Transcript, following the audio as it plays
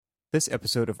This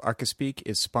episode of ArcaSpeak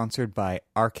is sponsored by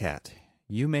ARCAT.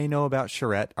 You may know about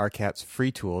Charrette, ARCAT's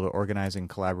free tool to organize and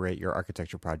collaborate your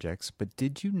architecture projects, but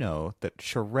did you know that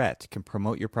Charrette can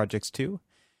promote your projects too?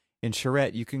 In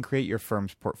Charrette, you can create your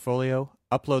firm's portfolio,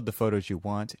 upload the photos you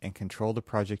want, and control the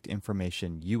project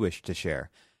information you wish to share.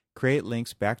 Create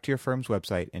links back to your firm's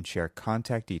website and share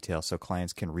contact details so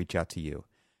clients can reach out to you.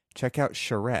 Check out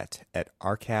Charrette at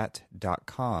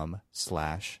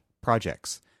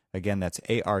arcat.com/projects. Again, that's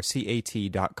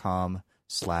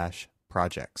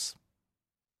arcat.com/projects.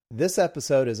 This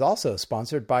episode is also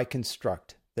sponsored by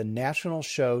Construct, the national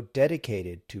show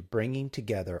dedicated to bringing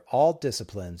together all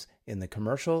disciplines in the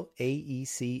commercial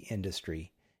AEC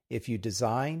industry. If you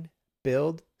design,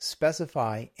 build,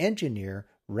 specify, engineer,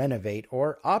 renovate,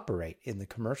 or operate in the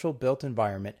commercial built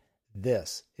environment,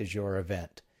 this is your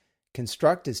event.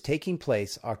 Construct is taking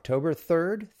place October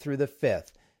 3rd through the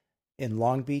 5th in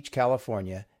Long Beach,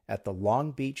 California, at the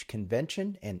Long Beach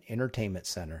Convention and Entertainment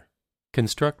Center.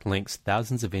 Construct links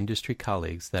thousands of industry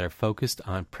colleagues that are focused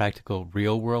on practical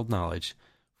real-world knowledge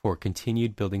for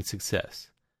continued building success.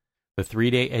 The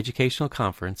 3-day educational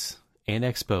conference and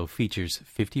expo features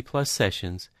 50-plus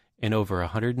sessions and over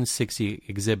 160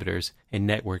 exhibitors and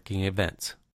networking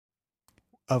events,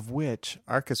 of which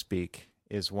ArcaSpeak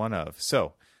is one of.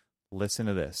 So, listen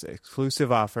to this.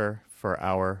 Exclusive offer for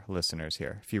our listeners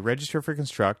here. If you register for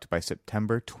Construct by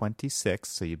September 26th,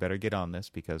 so you better get on this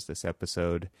because this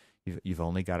episode, you've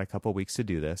only got a couple weeks to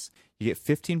do this, you get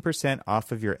 15%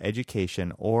 off of your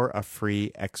education or a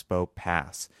free expo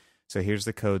pass. So here's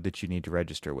the code that you need to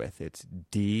register with. It's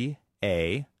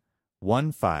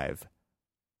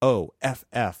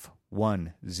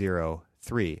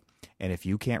DA150FF103. And if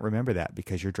you can't remember that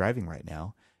because you're driving right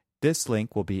now, this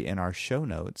link will be in our show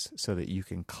notes so that you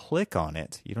can click on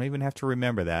it. You don't even have to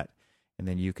remember that. And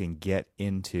then you can get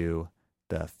into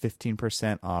the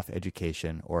 15% off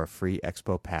education or a free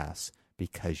expo pass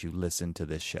because you listened to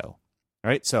this show. All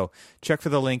right, so check for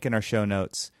the link in our show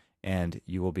notes and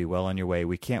you will be well on your way.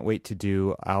 We can't wait to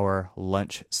do our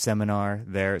lunch seminar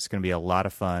there. It's going to be a lot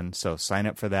of fun. So sign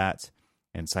up for that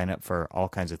and sign up for all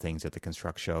kinds of things at the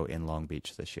Construct Show in Long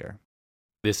Beach this year.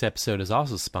 This episode is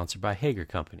also sponsored by Hager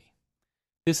Company.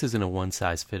 This isn't a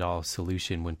one-size-fits-all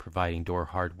solution when providing door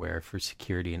hardware for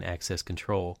security and access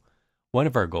control. One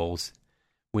of our goals,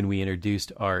 when we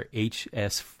introduced our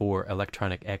HS4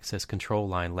 electronic access control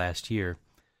line last year,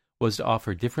 was to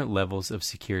offer different levels of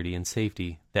security and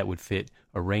safety that would fit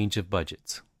a range of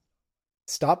budgets.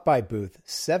 Stop by booth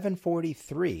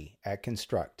 743 at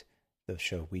Construct, the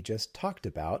show we just talked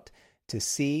about, to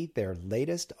see their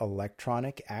latest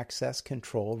electronic access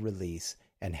control release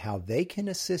and how they can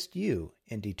assist you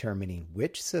in determining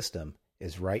which system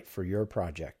is right for your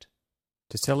project.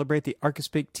 To celebrate the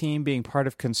ArcaSpeak team being part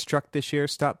of Construct this year,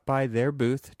 stop by their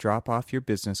booth, drop off your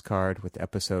business card with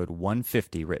episode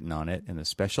 150 written on it in the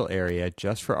special area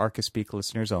just for ArcaSpeak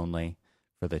listeners only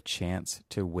for the chance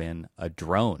to win a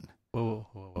drone. Whoa.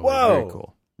 Very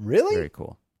cool. Really? Very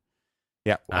cool.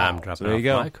 Yeah. I'm Wow. dropping there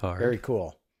you off go. my card. Very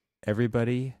cool.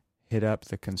 Everybody hit up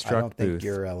the I Construct don't think booth.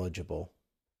 you're eligible.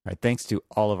 All right, thanks to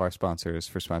all of our sponsors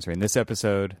for sponsoring this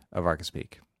episode of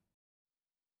ArcaSpeak.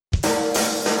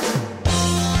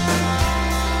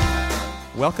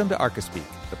 Welcome to ArcaSpeak,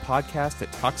 the podcast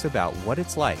that talks about what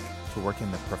it's like to work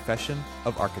in the profession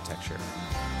of architecture.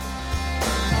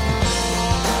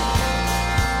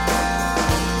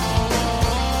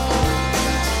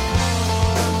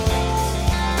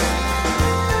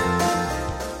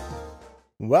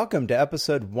 Welcome to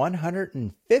episode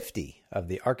 150 of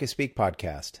the ArcaSpeak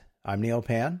podcast. I'm Neil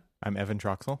Pan. I'm Evan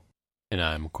Troxel. And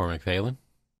I'm Cormac Phelan.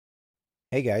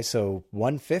 Hey guys, so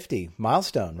 150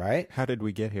 milestone, right? How did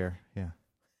we get here? Yeah.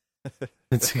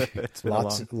 It's It's been a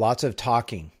long- Lots of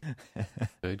talking.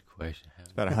 good question.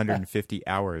 It's about 150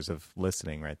 hours of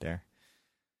listening right there.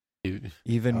 Dude,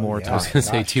 Even Oh, more yeah. I was talking. going to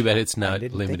say, Gosh, too bad it's I not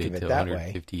didn't think limited of it to that way.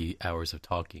 150 hours of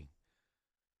talking.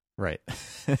 Right.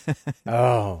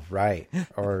 Oh, right.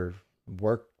 Or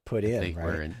work put I in, think right?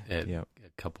 we're at Yep. a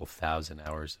couple thousand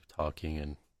hours of talking,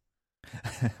 and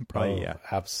Probably, yeah.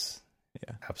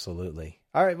 Yeah. Absolutely.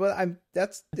 All right. Well,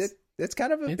 that's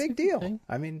kind of a It's big a good deal. thing.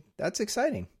 I mean, that's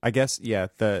exciting. I guess, yeah,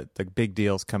 the big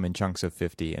deals come in chunks of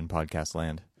 50 in podcast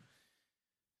land.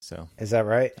 So Is that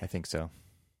right? I think so.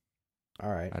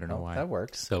 All right. I don't know Well, why. That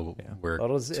works. so Yeah. we're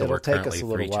Well, so it'll we're take us currently a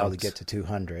little three while to chunks. get to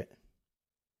 200.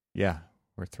 Yeah,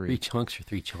 we're three chunks or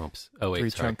three chumps. Oh wait, three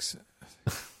sorry. chunks.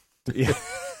 Yeah.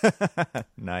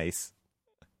 Nice.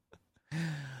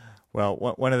 Well,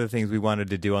 one of the things we wanted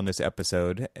to do on this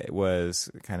episode was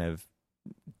kind of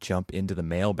jump into the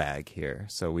mailbag here.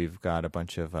 So we've got a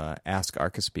bunch of Ask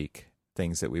ArcaSpeak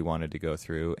things that we wanted to go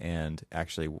through. And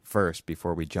actually, first,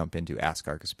 before we jump into Ask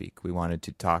Archispeak, we wanted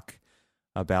to talk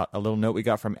about a little note we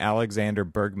got from Alexander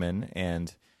Bergman,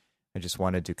 and I just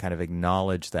wanted to kind of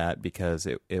acknowledge that because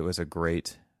it was a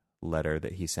great letter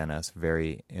that he sent us,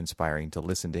 very inspiring to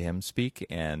listen to him speak.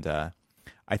 And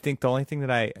I think the only thing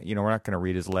that we're not going to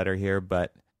read his letter here,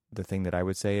 but the thing that I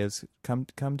would say is come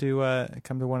to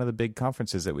one of the big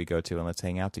conferences that we go to and let's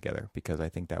hang out together, because I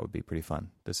think that would be pretty fun.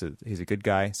 He's a good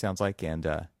guy, sounds like, and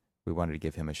we wanted to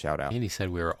give him a shout out. And he said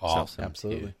we were awesome. So,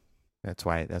 absolutely. Too. That's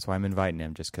why I'm inviting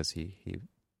him, just because he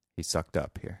sucked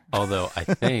up here. Although I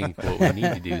think what we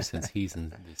need to do, since he's in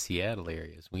the Seattle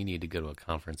area, is we need to go to a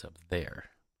conference up there.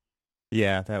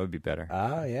 Yeah, that would be better.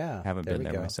 Oh, yeah. Haven't been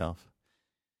there myself.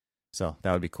 So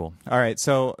that would be cool. All right,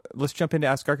 so let's jump into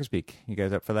Ask Archispeak. You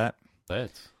guys up for that?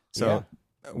 Let's. So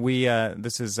we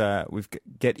we've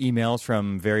get emails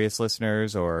from various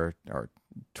listeners or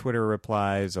Twitter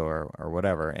replies or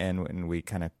whatever, and we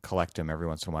kind of collect them every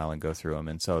once in a while and go through them.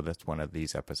 And so that's one of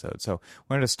these episodes. So I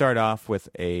wanted to start off with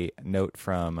a note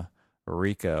from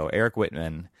Eric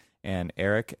Whitman, and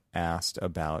Eric asked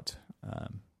about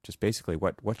just basically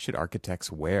what should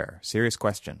architects wear? Serious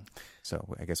question.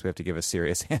 So I guess we have to give a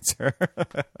serious answer.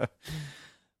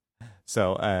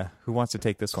 So who wants to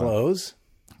take this one? Clothes.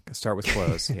 Start with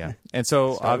clothes, yeah. And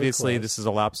so obviously this is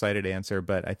a lopsided answer,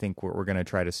 but I think we're going to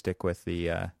try to stick with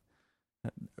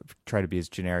try to be as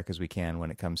generic as we can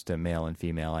when it comes to male and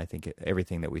female. I think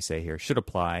everything that we say here should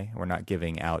apply. We're not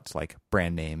giving out like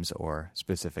brand names or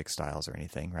specific styles or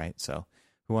anything, right? So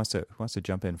who wants to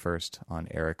jump in first on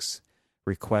Eric's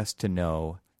request to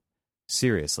know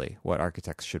seriously what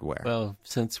architects should wear? Well,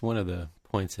 since one of the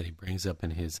points that he brings up in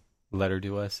his letter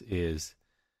to us is,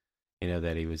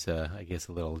 that he was, I guess,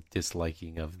 a little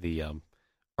disliking of the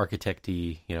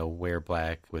architect-y, wear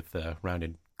black with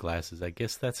rounded glasses. I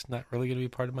guess that's not really going to be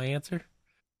part of my answer.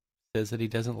 Says that he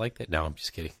doesn't like that. No, I'm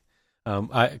just kidding.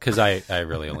 Because I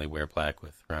really only wear black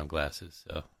with round glasses.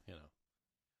 So,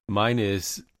 mine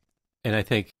is, and I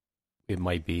think it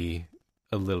might be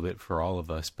a little bit for all of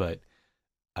us, but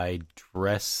I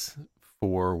dress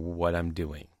for what I'm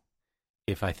doing.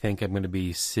 If I think I'm going to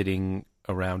be sitting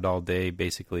around all day,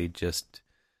 basically just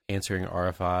answering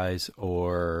RFIs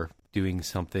or doing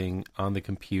something on the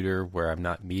computer where I'm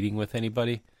not meeting with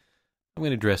anybody, I'm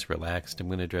going to dress relaxed. I'm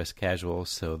going to dress casual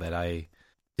so that I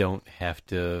don't have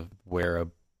to wear a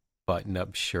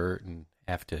button-up shirt and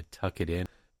have to tuck it in.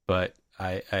 But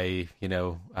I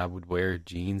would wear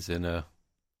jeans and a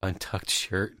untucked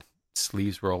shirt,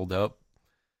 sleeves rolled up.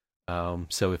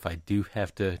 So if I do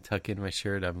have to tuck in my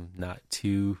shirt, I'm not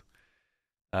too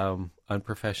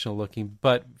unprofessional looking.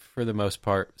 But for the most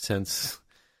part, since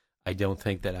I don't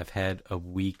think that I've had a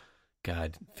week,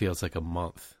 God, feels like a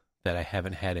month that I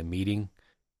haven't had a meeting,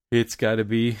 it's got to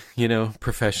be,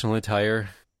 professional attire,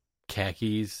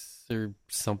 khakis or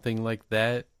something like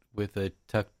that with a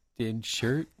tucked in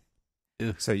shirt.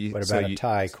 Ugh. What about a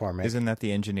tie, Cormac? Isn't that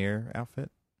the engineer outfit?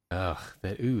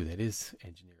 That is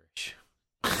engineerish.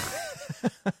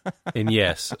 And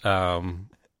yes,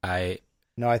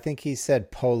 I think he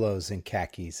said polos and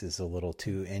khakis is a little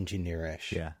too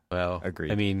engineerish. Yeah. Well,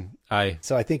 agreed. I mean,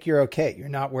 So I think you're okay. You're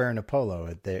not wearing a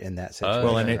polo in that situation.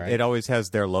 Well, and right? it always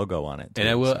has their logo on it too, and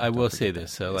I will so say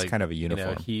this. So it's like kind of a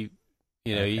uniform. he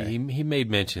Okay.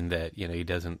 made mention that he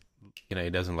doesn't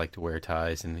like to wear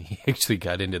ties, and he actually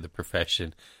got into the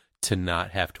profession to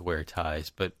not have to wear ties.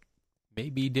 But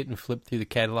maybe he didn't flip through the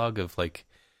catalog of like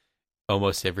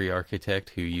almost every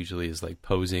architect who usually is like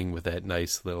posing with that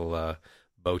nice little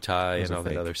bow tie Those and are all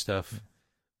fake. that other stuff.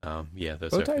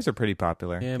 Those bow ties are pretty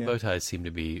popular. Yeah, bow ties seem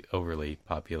to be overly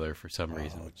popular for some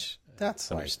reason, which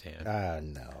That's I understand.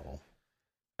 No.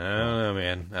 I don't know,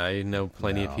 man. I know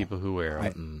plenty of people who wear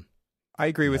them. I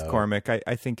agree with No. Cormac.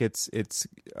 I think it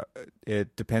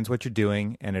depends what you're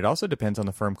doing, and it also depends on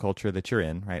the firm culture that you're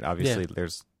in, right? Obviously,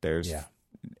 there's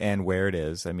and where it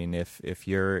is. I mean, if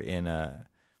you're in a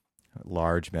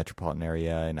large metropolitan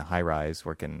area in a high rise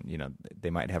working, they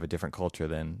might have a different culture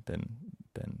than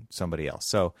somebody else.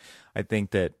 So I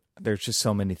think that there's just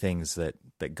so many things that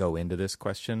go into this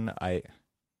question.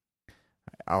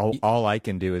 All I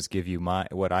can do is give you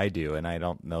what I do, and I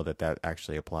don't know that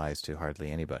actually applies to hardly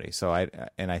anybody. So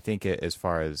I think as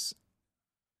far as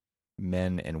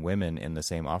men and women in the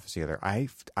same office together, I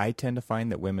tend to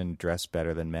find that women dress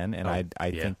better than men, and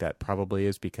I think that probably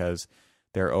is because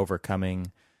they're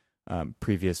overcoming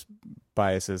previous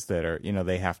biases that are,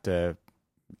 they have to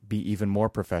be even more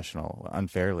professional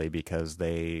unfairly because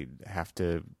they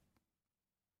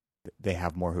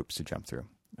have more hoops to jump through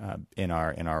in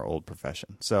our old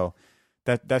profession. So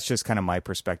that's just kind of my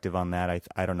perspective on that.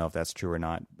 I don't know if that's true or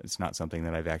not. It's not something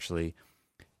that I've actually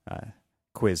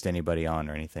quizzed anybody on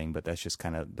or anything, but that's just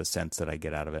kind of the sense that I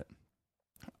get out of it.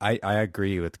 I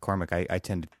agree with Cormac. I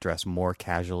tend to dress more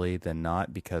casually than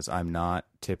not because I'm not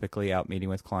typically out meeting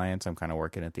with clients. I'm kind of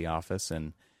working at the office,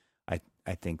 and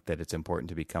I think that it's important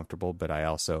to be comfortable, but I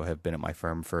also have been at my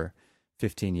firm for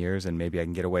 15 years and maybe I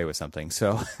can get away with something.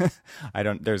 So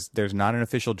there's not an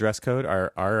official dress code.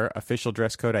 Our official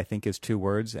dress code, I think, is 2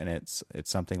 words, and it's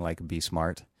something like be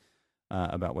smart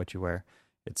about what you wear.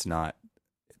 It's not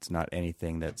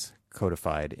anything that's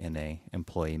codified in a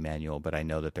employee manual, but I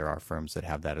know that there are firms that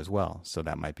have that as well. So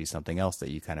that might be something else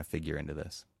that you kind of figure into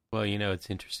this. Well,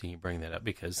 it's interesting you bring that up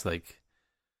because, like,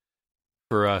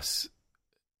 for us,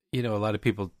 a lot of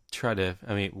people try to,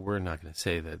 we're not going to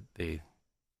say that they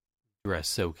dress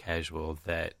so casual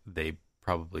that they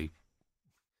probably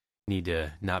need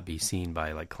to not be seen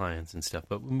by, like, clients and stuff.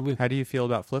 But how do you feel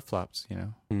about flip-flops, we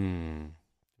really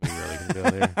going to go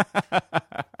there?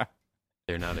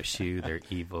 They're not a shoe. They're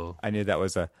evil. I knew that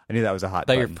was a hot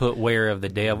They're button. footwear of the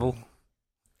devil.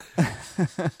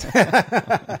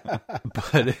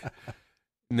 But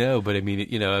no, but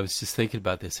I was just thinking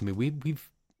about this. We've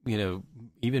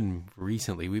even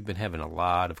recently we've been having a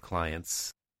lot of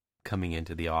clients coming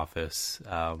into the office.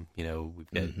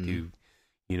 We've got do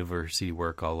university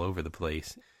work all over the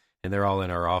place, and they're all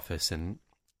in our office and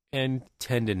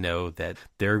tend to know that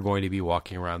they're going to be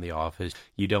walking around the office.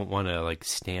 You don't want to, like,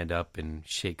 stand up and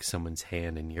shake someone's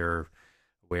hand and you're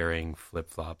wearing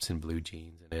flip-flops and blue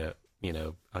jeans and a,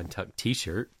 untucked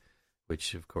T-shirt,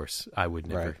 which, of course, I would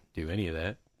never do any of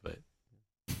that, but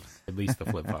at least the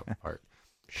flip-flop part.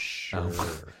 Sure.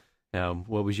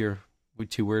 What was your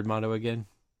 2-word motto again?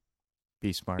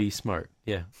 Be smart. Be smart,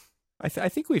 yeah. I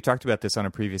think we've talked about this on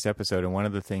a previous episode, and one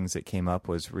of the things that came up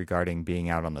was regarding being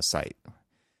out on the site.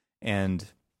 And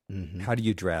how do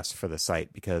you dress for the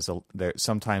site? Because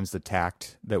sometimes the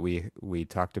tact that we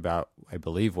talked about, I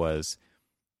believe, was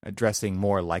dressing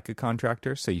more like a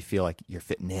contractor. So you feel like you're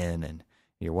fitting in and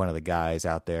you're one of the guys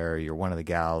out there, or you're one of the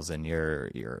gals, and you're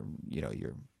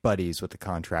buddies with the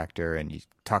contractor and you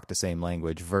talk the same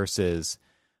language versus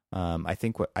I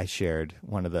think what I shared,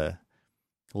 one of the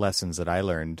lessons that I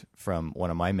learned from one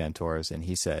of my mentors, and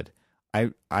he said,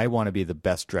 I want to be the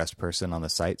best dressed person on the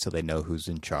site so they know who's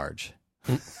in charge.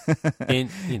 And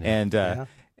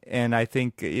I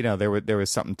think there was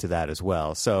something to that as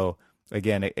well. So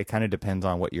again, it kind of depends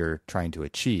on what you're trying to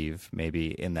achieve, maybe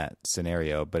in that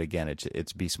scenario. But again,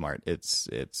 it's be smart. It's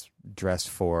dress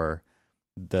for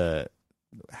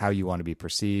how you want to be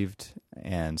perceived,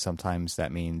 and sometimes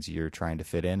that means you're trying to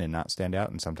fit in and not stand out,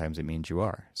 and sometimes it means you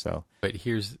are. So, but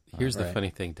here's the funny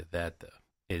thing to that, though,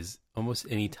 is almost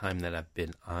any time that I've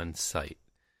been on site,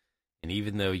 and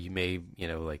even though you may,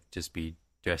 like, just be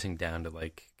dressing down to,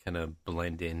 like, kind of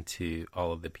blend into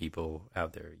all of the people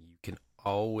out there, you can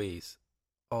always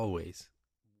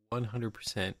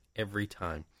 100% every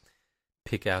time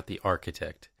pick out the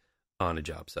architect on a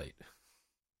job site.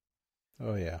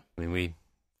 Oh yeah.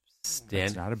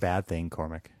 It's not a bad thing,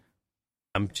 Cormac.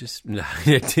 I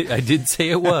didn't say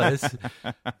it was.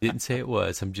 Didn't say it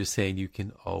was. I'm just saying you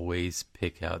can always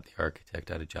pick out the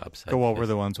architect on a job site. Go over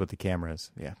the ones with the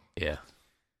cameras. Yeah. Yeah.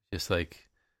 Just like,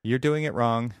 you're doing it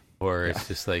wrong. Or it's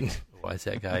just like, why is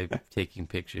that guy taking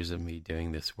pictures of me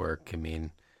doing this work?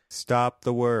 Stop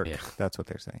the work. Yeah. That's what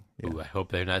they're saying. Yeah. Ooh, I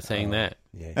hope they're not saying that.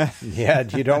 Yeah. Yeah,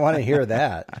 you don't want to hear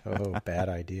that. Oh, bad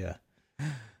idea.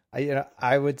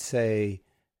 I would say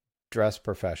dress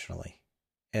professionally.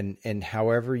 And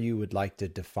however you would like to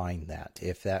define that.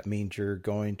 If that means you're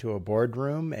going to a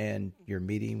boardroom and you're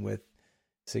meeting with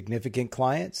significant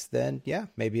clients, then yeah,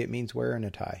 maybe it means wearing a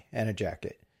tie and a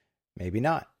jacket. Maybe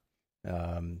not.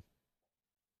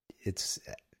 It's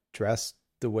dress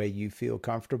the way you feel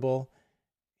comfortable.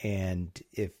 And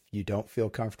if you don't feel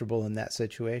comfortable in that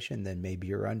situation, then maybe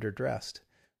you're underdressed,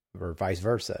 or vice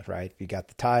versa, right? If you got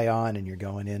the tie on and you're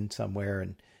going in somewhere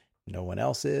and no one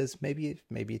else is, maybe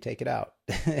you take it out.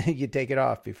 You take it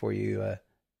off before you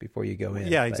go in.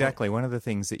 Yeah, exactly. One of the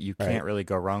things that you can't really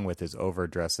go wrong with is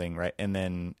overdressing, right? And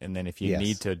then if you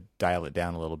need to dial it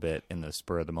down a little bit in the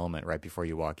spur of the moment, right before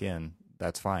you walk in,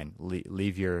 that's fine.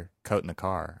 Leave your coat in the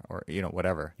car, or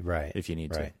whatever, right? If you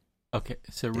need to. Okay,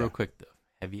 so real quick though,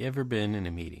 have you ever been in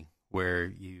a meeting where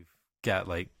you've got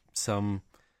like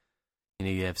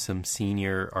you have some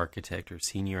senior architect or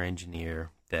senior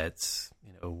engineer that's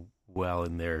well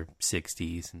in their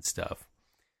 60s and stuff,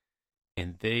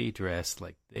 and they dress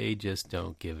like they just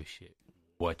don't give a shit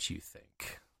what you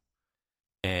think,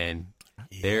 and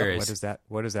there is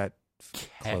what does that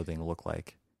clothing look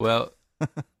like? Well,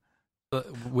 We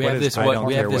What have is- this I one. don't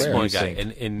We have care this what one you guy,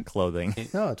 think. and Clothing.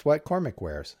 No, it's what Cormac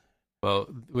wears. well,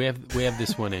 we have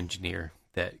this one engineer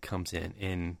that comes in,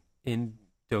 and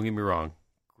don't get me wrong,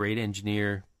 great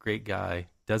engineer, great guy,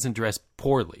 doesn't dress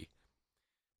poorly,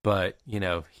 but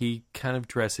he kind of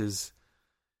dresses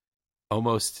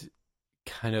almost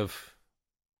kind of.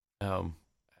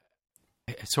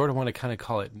 I sort of want to kind of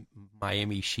call it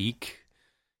Miami chic.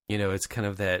 It's kind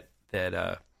of that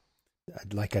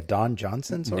Like a Don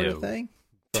Johnson sort No. of thing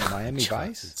from Miami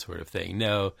Johnson Vice? sort of thing.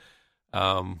 No.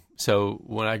 So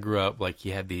when I grew up, like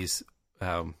you had these,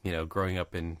 growing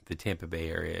up in the Tampa Bay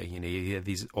area, you have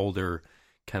these older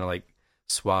kind of like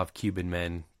suave Cuban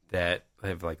men that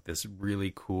have like this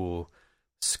really cool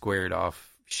squared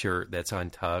off shirt that's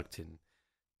untucked, and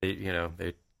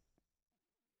they're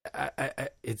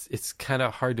it's kind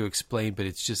of hard to explain, but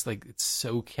it's just like it's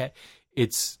so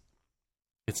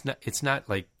it's not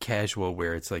like casual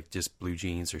where it's like just blue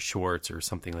jeans or shorts or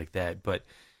something like that, but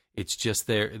it's just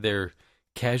they're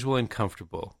casual and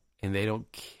comfortable, and they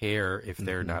don't care if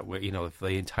they're not if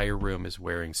the entire room is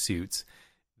wearing suits,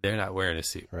 they're not wearing a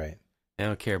suit. Right. They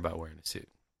don't care about wearing a suit,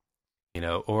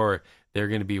 or they're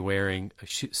going to be wearing a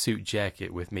suit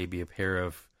jacket with maybe a pair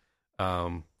of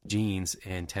jeans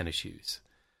and tennis shoes.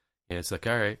 And it's like,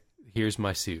 all right, here's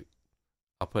my suit.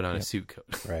 I'll put on a suit coat.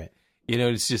 Right.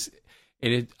 It's just,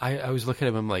 and I was looking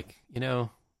at him, I'm like,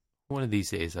 one of these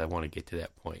days I want to get to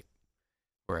that point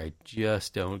where I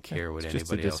just don't care what It's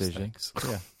just a anybody else decision. thinks.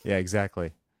 Yeah,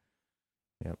 exactly.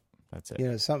 Yep, that's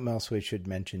it. Something else we should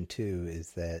mention too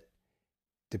is that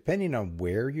depending on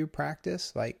where you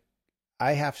practice, like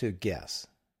I have to guess,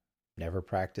 never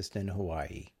practiced in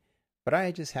Hawaii, but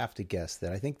I just have to guess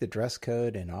that I think the dress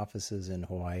code in offices in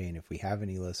Hawaii, and if we have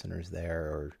any listeners there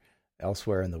or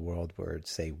elsewhere in the world where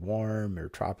it's say warm or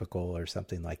tropical or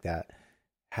something like that,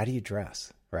 how do you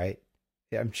dress, right?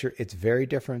 I'm sure it's very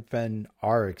different than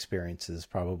our experiences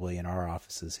probably in our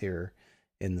offices here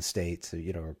in the States,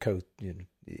 or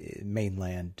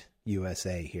mainland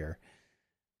USA here.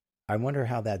 I wonder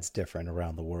how that's different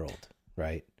around the world,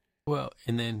 right? Well,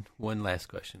 and then one last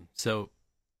question. So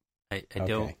I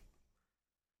Okay.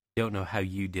 don't know how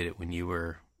you did it when you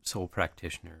were sole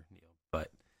practitioner, Neil,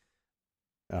 but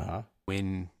Uh-huh.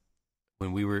 when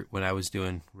I was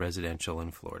doing residential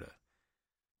in Florida,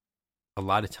 a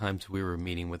lot of times we were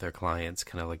meeting with our clients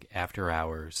kind of like after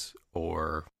hours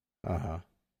or Uh-huh.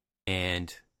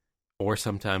 or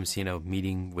sometimes,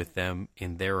 meeting with them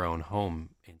in their own home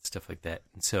and stuff like that.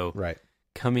 And so Right.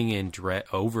 coming in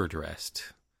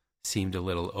overdressed seemed a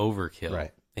little overkill.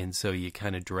 Right. And so you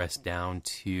kind of dress down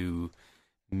to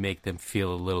make them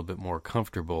feel a little bit more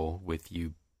comfortable with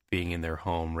you being in their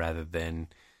home rather than,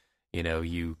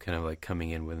 you kind of like coming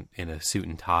in in a suit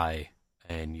and tie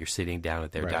and you're sitting down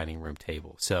at their Right. dining room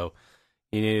table. So,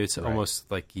 it's Right. almost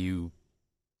like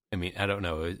I don't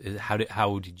know. How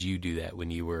did you do that when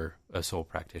you were a sole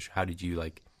practitioner? How did you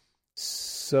like?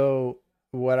 So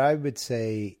what I would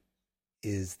say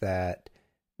is that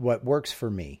what works for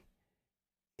me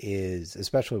is,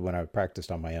 especially when I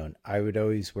practiced on my own, I would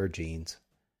always wear jeans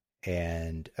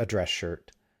and a dress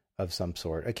shirt of some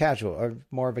sort,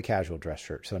 more of a casual dress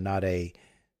shirt. So not a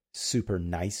super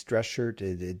nice dress shirt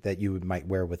that you might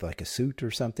wear with like a suit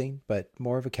or something, but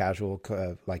more of a casual,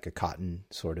 like a cotton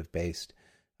sort of based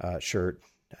shirt.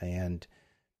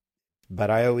 But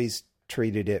I always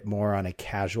treated it more on a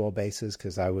casual basis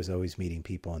because I was always meeting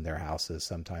people in their houses,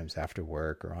 sometimes after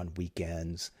work or on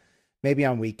weekends. Maybe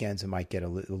on weekends it might get a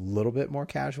little bit more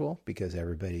casual because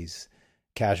everybody's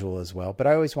casual as well. But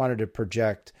I always wanted to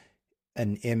project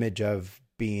an image of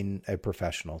being a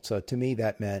professional. So to me,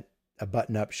 that meant a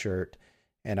button-up shirt,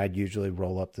 and I'd usually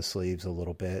roll up the sleeves a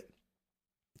little bit.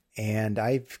 And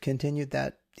I've continued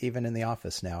that even in the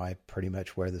office now. I pretty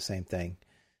much wear the same thing,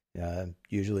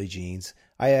 usually jeans.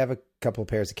 I have a couple of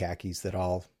pairs of khakis that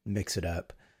I'll mix it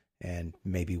up and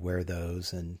maybe wear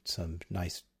those and some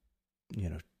nice,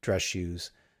 dress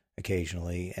shoes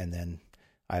occasionally. And then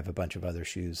I have a bunch of other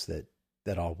shoes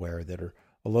that I'll wear that are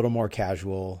a little more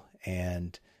casual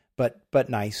but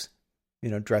nice,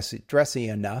 dressy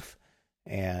enough.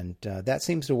 And that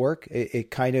seems to work. It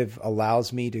kind of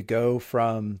allows me to go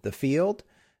from the field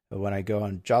when I go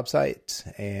on job sites,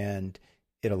 and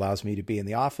it allows me to be in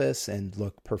the office and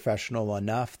look professional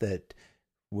enough that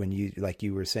when like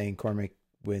you were saying, Cormac,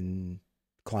 when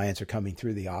clients are coming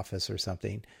through the office or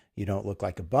something, you don't look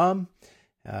like a bum.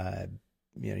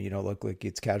 You don't look like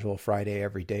it's casual Friday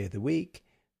every day of the week,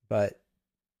 but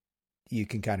you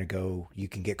can kind of you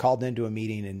can get called into a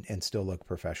meeting and still look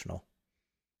professional.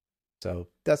 So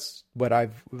that's what I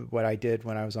did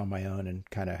when I was on my own, and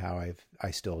kind of how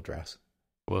I still dress.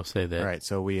 We'll say that. All right,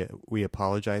 so we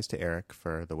apologize to Eric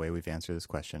for the way we've answered this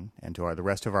question, and to the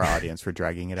rest of our audience for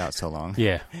dragging it out so long.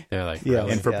 Yeah, they're like, Yeah,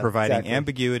 really? And for providing exactly.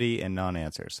 ambiguity and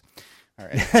non-answers. All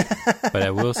right. But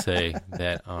I will say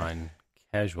that on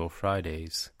casual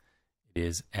Fridays, it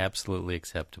is absolutely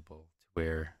acceptable to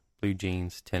wear blue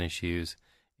jeans, tennis shoes,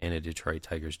 and a Detroit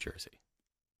Tigers jersey.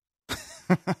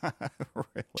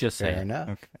 Really? Just Fair saying. enough.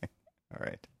 Okay.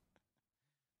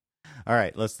 All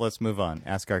right. Let's move on.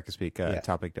 Ask Ark to Speak.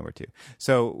 Topic number 2.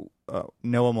 So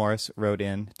Noah Morris wrote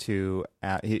in to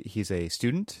he's a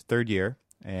student, 3rd year,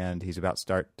 and he's about to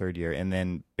start 3rd year, and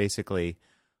then basically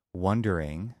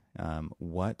wondering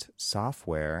what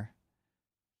software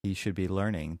he should be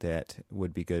learning that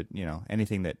would be good.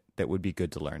 Anything that would be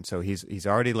good to learn. So he's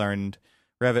already learned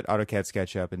Revit, AutoCAD,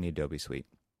 SketchUp, and the Adobe Suite.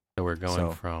 So we're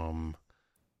going from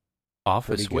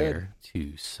officeware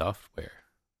to software.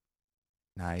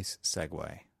 Nice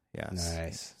segue. Yes.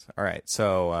 Nice. All right.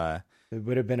 So It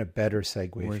would have been a better segue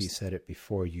if Where's- you said it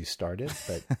before you started,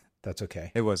 but that's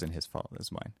okay. it wasn't his fault. It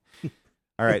was mine.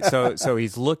 All right. So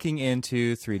he's looking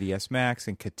into 3ds Max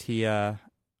and CATIA.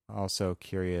 Also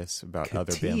curious about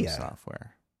other BIM CATIA?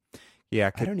 software.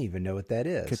 Yeah. I don't even know what that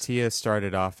is. CATIA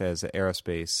started off as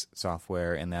aerospace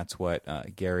software, and that's what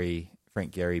Frank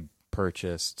Gehry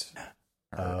purchased.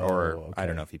 Or okay. I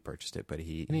don't know if he purchased it, but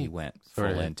he went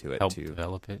Sort full of into it help to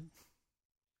develop it.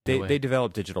 They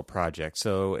develop digital projects,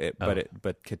 so Oh.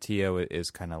 but CATIA is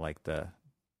kind of like the,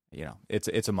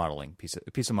 it's a modeling piece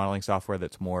of modeling software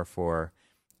that's more for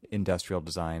industrial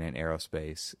design and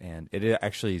aerospace, and it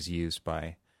actually is used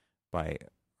by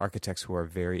architects who are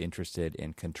very interested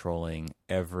in controlling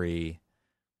every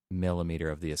millimeter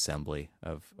of the assembly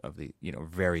of the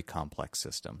very complex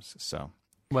systems. So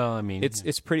Well, I mean,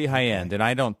 it's pretty high end, and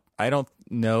I don't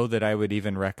know that I would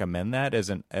even recommend that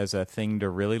as a thing to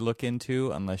really look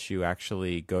into unless you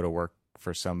actually go to work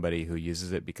for somebody who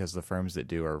uses it, because the firms that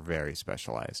do are very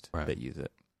specialized that use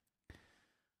it.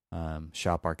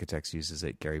 Shop Architects uses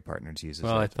it. Gary Partners uses it.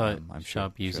 well, I thought I'm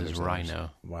Shop sure uses there's others. Rhino.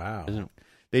 Wow. Isn't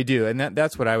They do, and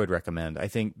that's what I would recommend. I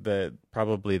think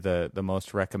probably the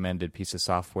most recommended piece of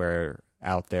software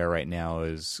out there right now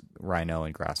is Rhino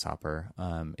and Grasshopper.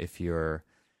 If you're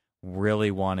really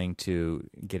wanting to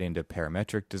get into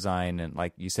parametric design, and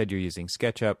like you said, you're using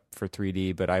SketchUp for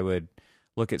 3D, but I would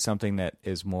look at something that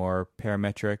is more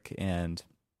parametric, and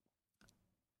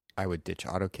I would ditch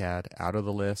AutoCAD out of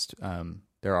the list.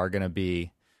 There are going to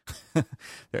be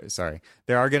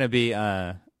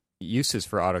uses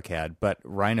for AutoCAD, but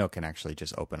Rhino can actually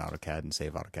just open AutoCAD and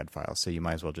save AutoCAD files, so you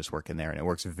might as well just work in there, and it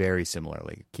works very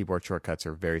similarly. Keyboard shortcuts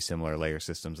are very similar, layer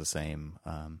systems the same,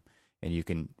 and you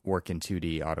can work in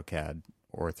 2D AutoCAD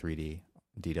or 3D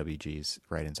DWGs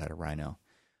right inside of Rhino.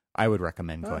 I would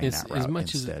recommend going that route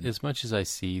instead. As much as I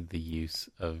see the use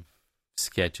of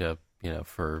SketchUp,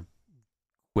 for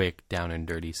quick, down and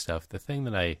dirty stuff, the thing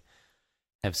that I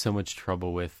have so much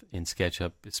trouble with in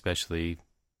SketchUp, especially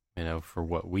for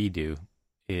what we do,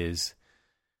 is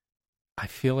I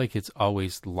feel like it's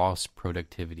always lost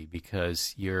productivity,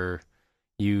 because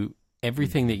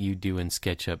everything that you do in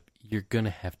SketchUp, you're gonna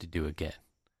have to do again.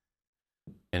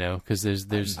 Because there's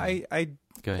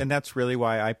Go ahead. And that's really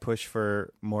why I push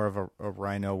for more of a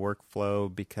Rhino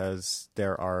workflow, because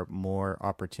there are more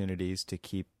opportunities to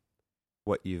keep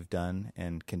what you've done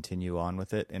and continue on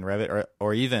with it in Revit,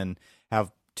 or even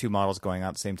have two models going out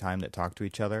at the same time that talk to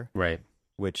each other. Right.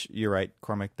 Which you're right,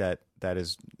 Cormac, that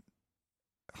is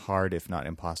hard, if not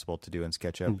impossible, to do in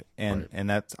SketchUp. And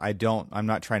that's I'm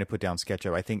not trying to put down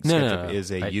SketchUp. I think SketchUp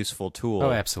is a useful tool.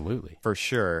 Oh, absolutely. For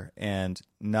sure. And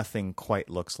nothing quite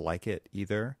looks like it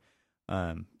either.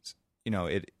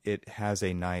 It has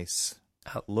a nice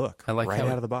look I like right how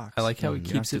out of the box. I like how it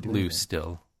keeps it loose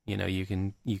still. You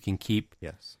can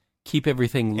keep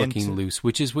everything looking loose,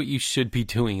 which is what you should be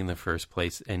doing in the first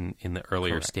place and in the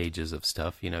earlier stages of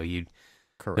stuff. You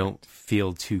don't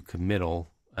feel too committal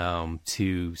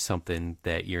to something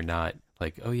that you're not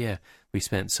like, oh yeah, we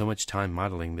spent so much time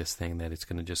modeling this thing that it's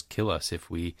going to just kill us if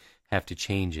we have to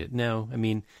change it. No, I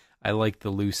mean, I like the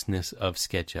looseness of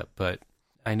SketchUp, but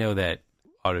I know that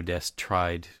Autodesk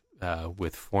tried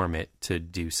with Formit to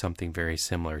do something very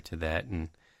similar to that, and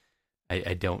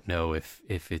I don't know if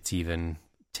it's even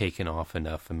taken off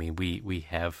enough. I mean, we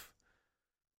have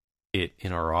it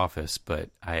in our office, but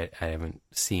I haven't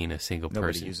seen a single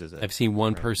Nobody person. uses it. I've seen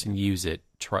one person use it,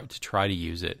 try to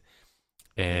use it,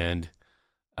 and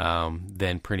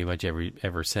then pretty much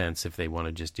ever since, if they want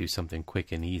to just do something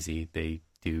quick and easy, they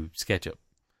do SketchUp.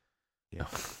 Yeah.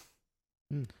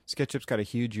 SketchUp's got a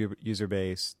huge user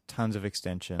base, tons of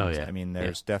extensions. Oh, yeah. I mean,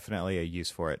 there's definitely a use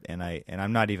for it, and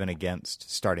I'm not even against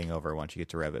starting over once you get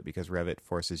to Revit, because Revit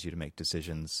forces you to make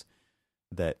decisions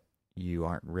that you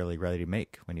aren't really ready to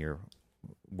make when you're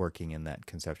working in that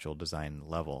conceptual design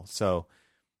level. So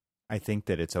I think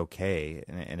that it's okay,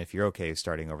 and if you're okay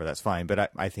starting over, that's fine.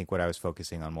 But I think what I was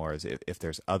focusing on more is if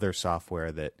there's other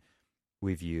software that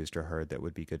we've used or heard that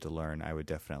would be good to learn, I would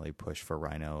definitely push for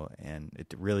Rhino, and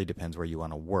it really depends where you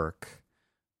want to work,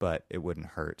 but it wouldn't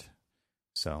hurt.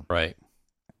 So right.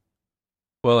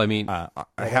 Well, I mean, I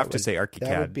have to say ArchiCAD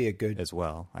that would be a good as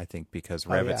well, I think, because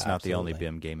Revit's not the only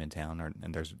BIM game in town,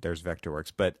 and there's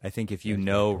Vectorworks. But I think if you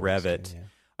know Revit,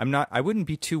 I wouldn't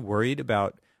be too worried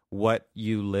about what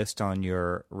you list on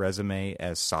your resume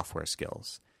as software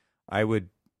skills. I would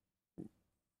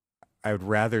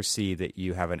rather see that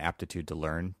you have an aptitude to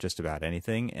learn just about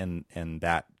anything, and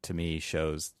that to me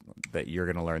shows that you're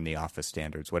going to learn the Office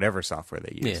standards, whatever software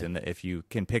they use. Yeah. And if you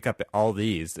can pick up all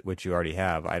these, which you already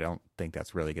have, I don't think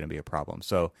that's really going to be a problem.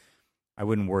 So I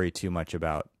wouldn't worry too much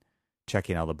about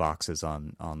checking all the boxes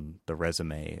on the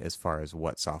resume as far as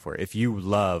what software. If you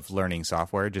love learning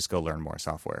software, just go learn more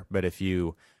software. But if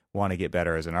you want to get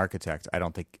better as an architect, I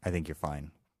think you're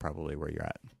fine probably where you're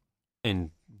at.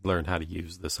 And learn how to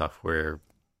use the software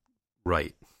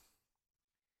right.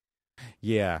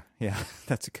 Yeah,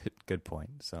 that's a good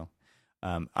point. So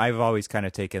I've always kind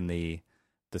of taken the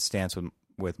stance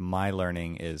with my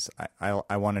learning is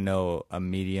I want to know a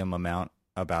medium amount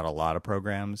about a lot of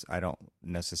programs. I don't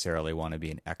necessarily want to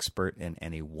be an expert in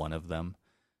any one of them.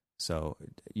 So,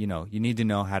 you need to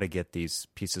know how to get these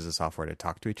pieces of software to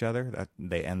talk to each other.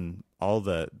 And all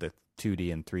the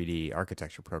 2D and 3D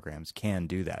architecture programs can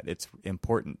do that. It's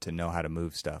important to know how to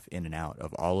move stuff in and out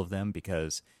of all of them,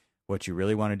 because what you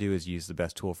really want to do is use the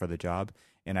best tool for the job.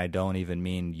 And I don't even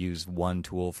mean use one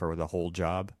tool for the whole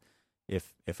job.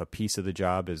 If a piece of the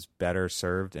job is better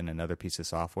served in another piece of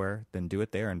software, then do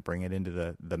it there and bring it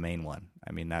into the main one.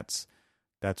 I mean, that's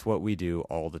what we do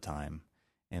all the time.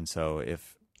 And so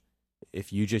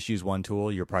if you just use one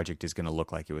tool, your project is going to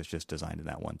look like it was just designed in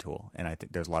that one tool. And I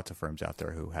think there's lots of firms out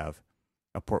there who have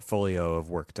a portfolio of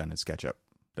work done in SketchUp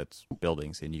that's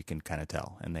buildings, and you can kind of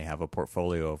tell. And they have a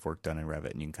portfolio of work done in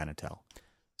Revit, and you can kind of tell.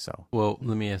 So, well,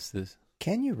 let me ask this: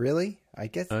 can you really? I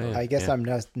guess I'm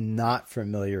just not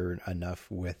familiar enough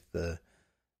with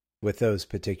those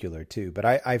particular two, but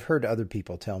I've heard other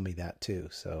people tell me that too.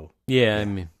 So yeah. I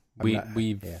mean, we've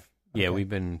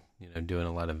been doing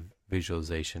a lot of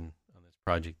visualization on this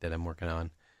project that I'm working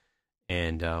on,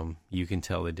 and you can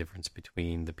tell the difference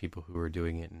between the people who are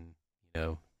doing it in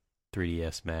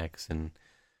 3ds Max and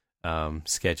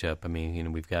SketchUp. I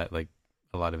mean, we've got like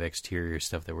a lot of exterior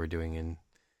stuff that we're doing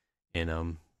in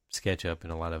SketchUp,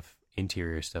 and a lot of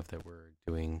interior stuff that we're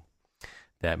doing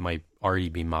that might already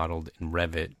be modeled in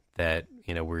Revit that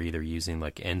we're either using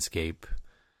like Enscape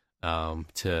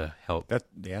to help.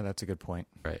 That's a good point.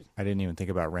 Right. I didn't even think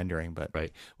about rendering, but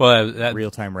right. Well,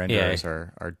 real-time renderers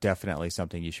are definitely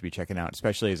something you should be checking out,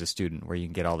 especially as a student, where you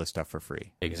can get all this stuff for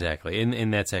free. Exactly,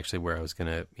 and that's actually where I was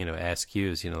going to ask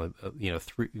you is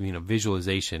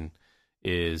visualization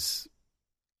is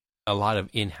a lot of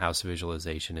in-house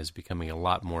visualization is becoming a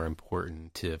lot more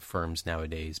important to firms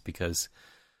nowadays, because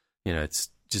it's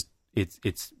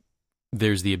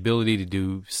there's the ability to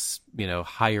do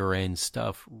higher end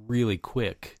stuff really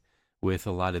quick with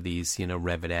a lot of these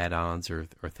Revit add-ons or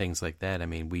things like that. I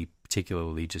mean, we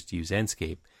particularly just use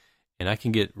Enscape, and I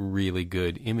can get really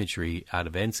good imagery out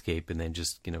of Enscape and then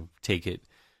just take it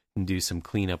and do some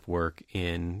cleanup work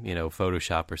in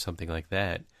Photoshop or something like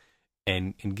that,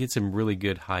 and get some really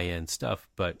good high-end stuff.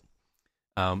 But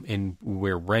and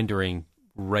we're rendering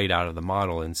right out of the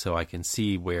model, and so I can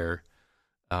see where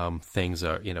things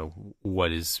are,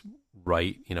 what is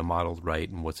right, modeled right,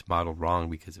 and what's modeled wrong,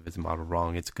 because if it's modeled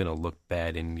wrong, it's going to look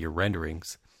bad in your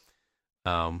renderings.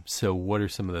 So what are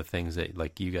some of the things that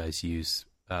like you guys use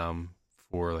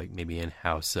for like maybe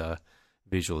in-house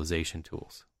visualization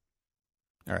tools?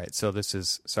 All right, so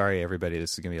sorry everybody,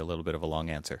 this is going to be a little bit of a long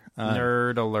answer.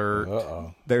 Nerd alert.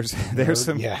 Uh-oh. There's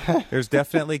there's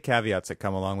definitely caveats that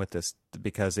come along with this,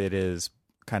 because it is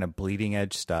kind of bleeding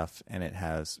edge stuff and it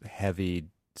has heavy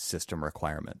system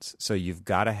requirements. So you've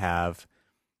got to have,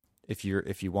 if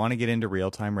you want to get into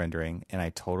real-time rendering, and I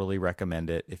totally recommend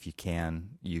it if you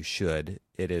can, you should.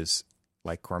 It is,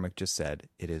 like Cormac just said,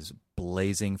 it is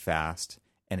blazing fast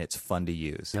and it's fun to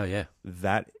use. Oh yeah.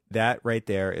 That right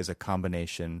there is a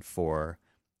combination for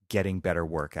getting better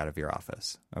work out of your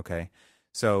office. Okay.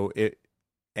 So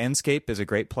Enscape is a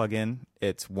great plugin.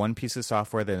 It's one piece of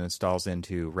software that installs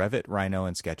into Revit, Rhino,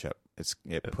 and SketchUp.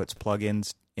 It puts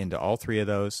plugins into all three of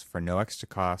those for no extra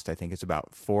cost. I think it's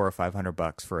about $400 or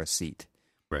 $500 for a seat.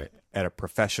 Right. At a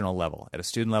professional level. At a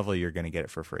student level, you're going to get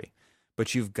it for free.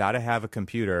 But you've got to have a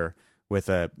computer with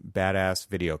a badass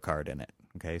video card in it.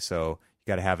 Okay, so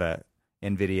you got to have a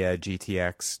NVIDIA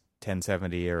GTX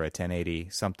 1070 or a 1080,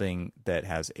 something that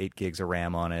has 8 gigs of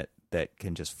RAM on it that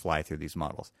can just fly through these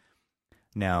models.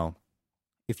 Now,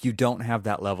 if you don't have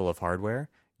that level of hardware,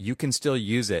 you can still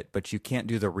use it, but you can't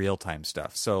do the real-time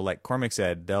stuff. So like Cormac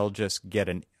said, they'll just get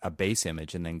a base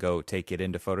image and then go take it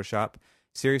into Photoshop.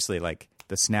 Seriously, like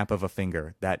the snap of a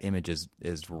finger, that image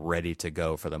is ready to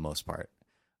go for the most part.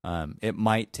 It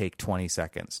might take 20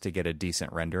 seconds to get a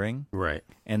decent rendering. Right.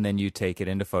 And then you take it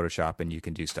into Photoshop and you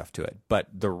can do stuff to it. But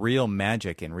the real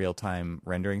magic in real-time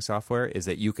rendering software is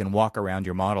that you can walk around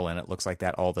your model and it looks like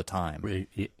that all the time.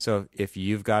 Right. So if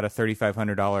you've got a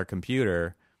 $3,500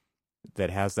 computer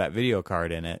that has that video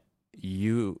card in it,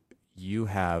 you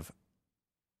have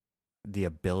the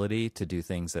ability to do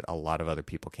things that a lot of other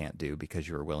people can't do because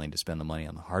you were willing to spend the money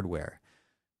on the hardware.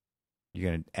 You're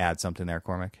going to add something there,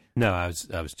 Cormac? No, I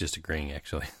was just agreeing,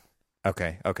 actually.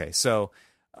 Okay. So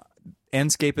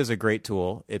Enscape is a great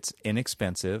tool. It's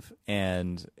inexpensive,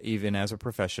 and even as a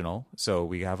professional, so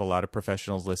we have a lot of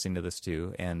professionals listening to this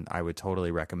too, and I would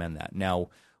totally recommend that. Now,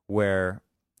 where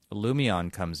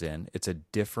Lumion comes in, it's a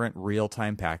different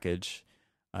real-time package.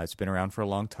 It's been around for a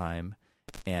long time,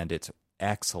 and it's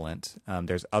excellent.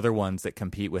 There's other ones that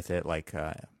compete with it, like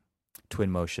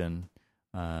Twinmotion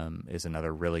is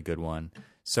another really good one.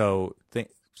 So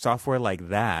software like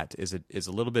that is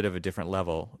a little bit of a different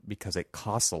level because it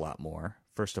costs a lot more,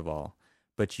 first of all,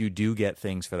 but you do get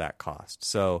things for that cost.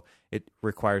 So it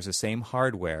requires the same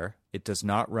hardware. It does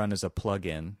not run as a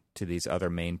plugin to these other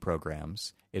main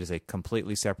programs. It is a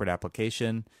completely separate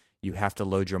application. You have to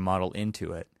load your model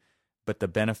into it. But the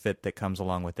benefit that comes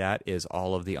along with that is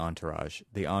all of the entourage.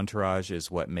 The entourage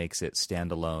is what makes it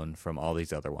stand alone from all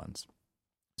these other ones.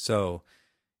 So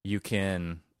you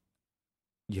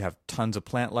have tons of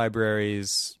plant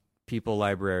libraries, people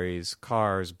libraries,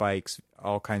 cars, bikes,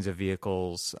 all kinds of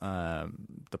vehicles,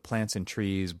 the plants and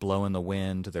trees blow in the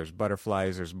wind. There's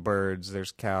butterflies, there's birds,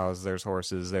 there's cows, there's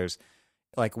horses, there's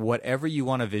like whatever you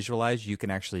want to visualize, you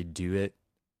can actually do it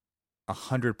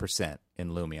 100%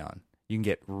 in Lumion. You can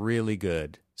get really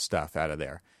good stuff out of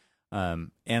there.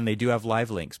 And they do have live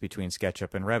links between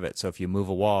SketchUp and Revit. So if you move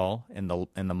a wall and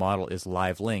the model is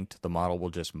live linked, the model will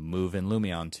just move in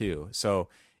Lumion too. So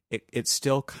it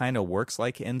still kind of works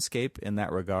like Enscape in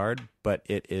that regard, but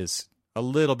it is a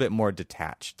little bit more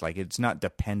detached. Like it's not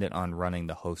dependent on running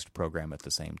the host program at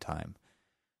the same time.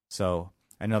 So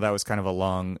I know that was kind of a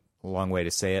long way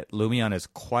to say it. Lumion is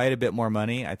quite a bit more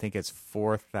money. I think it's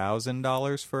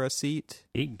 $4,000 for a seat.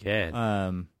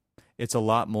 Egad. It's a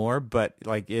lot more, but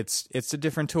like it's a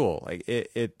different tool. Like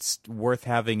it's worth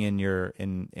having in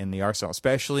the arsenal,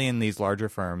 especially in these larger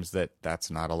firms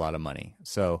that's not a lot of money.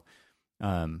 So,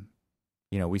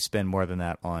 we spend more than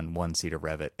that on one seat of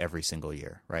Revit every single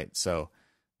year, right? So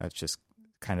that's just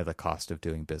kind of the cost of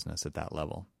doing business at that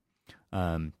level.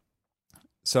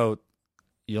 So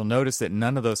you'll notice that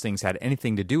none of those things had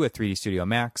anything to do with 3D Studio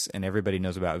Max, and everybody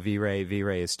knows about V-Ray.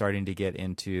 V-Ray is starting to get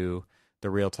into the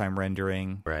real-time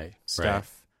rendering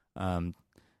stuff. Right.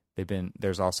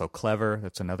 There's also Clever.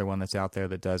 That's another one that's out there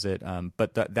that does it.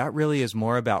 But that really is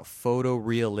more about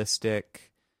photorealistic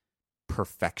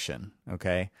perfection.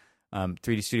 Okay.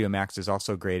 3D Studio Max is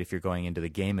also great if you're going into the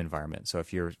game environment. So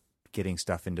if you're getting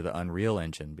stuff into the Unreal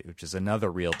Engine, which is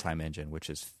another real-time engine, which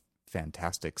is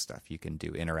fantastic stuff. You can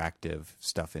do interactive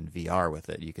stuff in VR with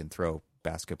it. You can throw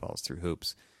basketballs through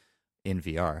hoops in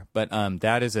VR. But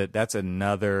that's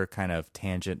another kind of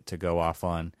tangent to go off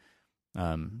on.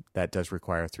 That does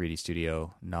require 3D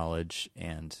Studio knowledge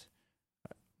and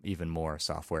even more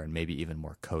software and maybe even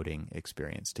more coding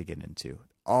experience to get into.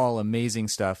 All amazing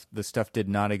stuff. The stuff did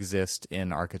not exist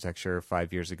in architecture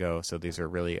 5 years ago, so these are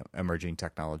really emerging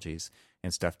technologies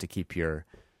and stuff to keep your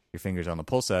fingers on the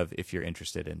pulse of if you're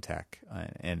interested in tech,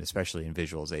 and especially in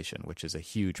visualization, which is a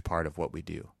huge part of what we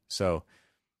do. So,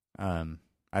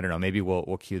 I don't know. Maybe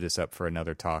we'll queue this up for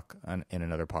another talk in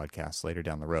another podcast later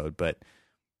down the road. But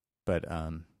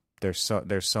there's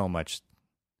so much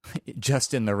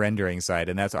just in the rendering side,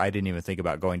 and I didn't even think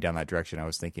about going down that direction. I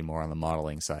was thinking more on the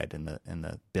modeling side and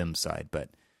the BIM side. But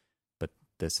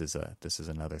this is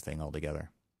another thing altogether.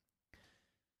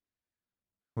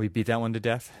 We beat that one to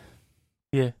death.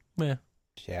 Yeah.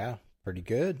 Yeah. Pretty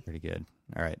good. Pretty good.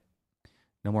 All right.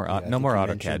 No more AutoCAD.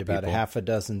 AutoCAD. About people. a half a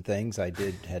dozen things I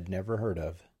had never heard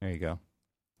of. There you go.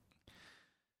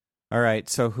 All right.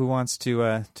 So who wants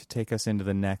to take us into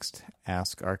the next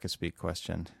Ask ArchiSpeak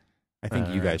question? I think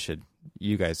you guys should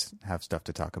you guys have stuff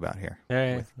to talk about here. All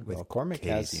right. Well, Cormac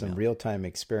has Katie's some email. real-time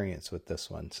experience with this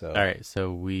one. So, All right,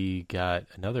 so we got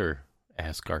another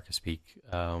Ask Archispeak,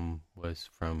 was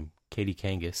from Katie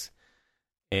Kangas.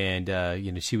 And,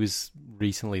 she was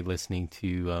recently listening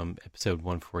to episode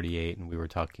 148, and we were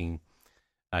talking,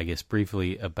 I guess,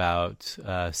 briefly about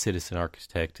Citizen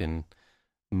Architect, and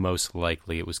most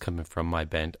likely it was coming from my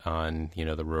bent on,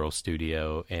 the rural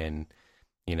studio and,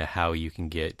 how you can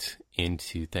get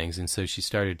into things. And so she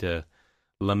started to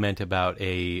lament about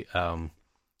a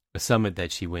summit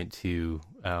that she went to,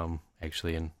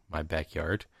 actually in my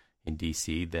backyard in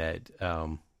D.C. that,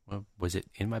 was it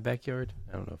in my backyard?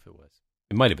 I don't know if it was.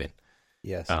 It might have been.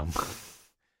 yes,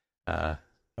 A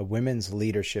women's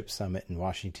leadership summit in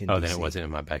Washington, then D.C. it wasn't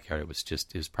in my backyard. It was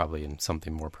probably in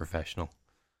something more professional.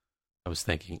 I was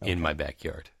thinking in my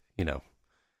backyard,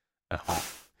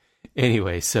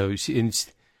 Anyway, so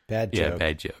Bad joke. yeah,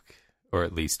 bad joke. Or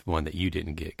at least one that you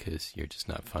didn't get because you're just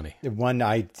not funny. The one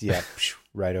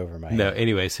right over my No, head.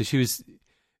 anyway, so she was,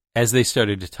 as they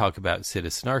started to talk about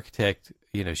Citizen Architect,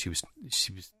 she was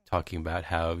talking about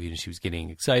how, she was getting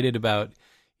excited about,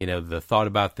 the thought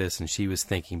about this, and she was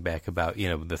thinking back about,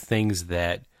 the things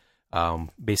that,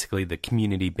 basically the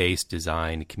community-based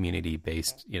design,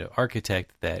 community-based,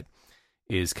 architect that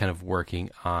is kind of working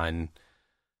on,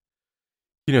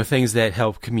 things that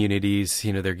help communities,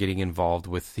 they're getting involved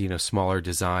with, smaller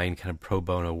design, kind of pro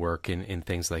bono work and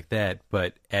things like that.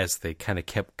 But as they kind of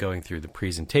kept going through the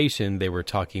presentation, they were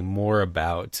talking more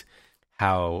about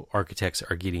how architects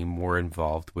are getting more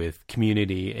involved with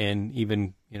community and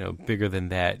even, bigger than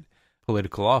that,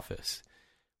 political office,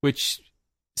 which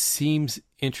seems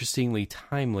interestingly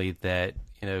timely that,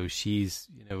 she's,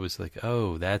 was like,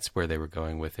 oh, that's where they were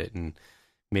going with it. And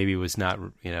maybe was not,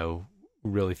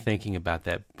 really thinking about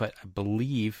that. But I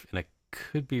believe, and I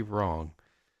could be wrong,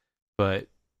 but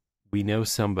we know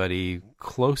somebody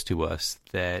close to us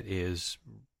that is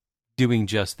doing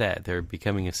just that. They're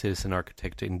becoming a citizen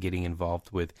architect and getting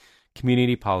involved with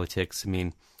community politics. I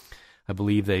mean, I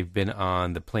believe they've been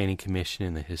on the planning commission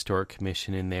and the historic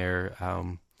commission in their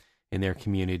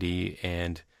community,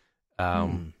 and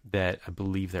that I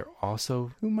believe they're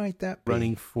also Who might that be?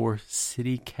 running for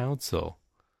city council.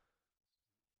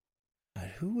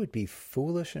 Who would be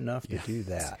foolish enough to do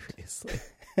that? Seriously.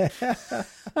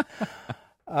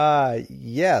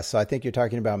 Yes, I think you're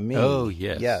talking about me. Oh,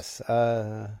 yes. Yes.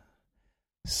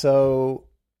 So,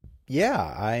 yeah,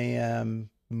 I am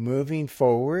moving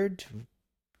forward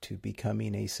to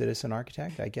becoming a citizen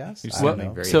architect, I guess. You're I don't sounding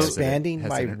know. very Expanding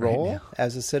my hesitant right role now.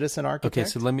 as a citizen architect. Okay,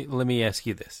 so let me ask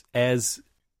you this: as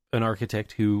an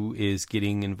architect who is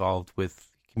getting involved with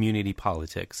community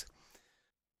politics,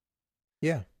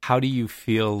 Yeah. how do you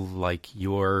feel like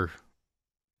your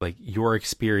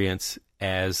experience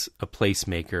as a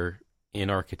placemaker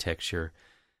in architecture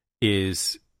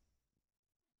is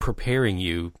preparing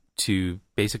you to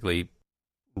basically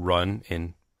run,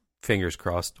 and fingers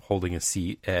crossed, holding a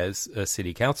seat as a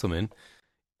city councilman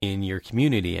in your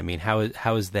community? I mean, how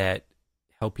is that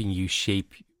helping you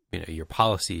shape, your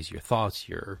policies, your thoughts,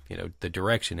 your, the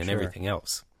direction and Sure. everything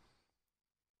else?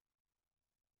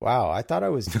 Wow, I thought I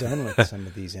was done with some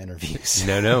of these interviews.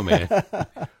 No, man.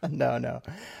 No.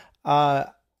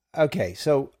 Okay,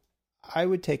 so I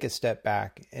would take a step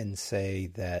back and say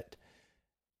that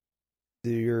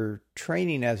your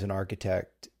training as an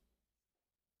architect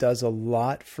does a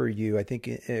lot for you. I think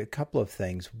a couple of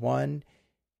things. One,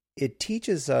 it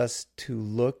teaches us to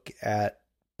look at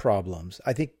problems.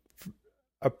 I think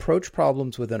approach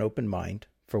problems with an open mind,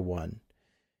 for one.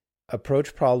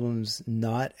 Approach problems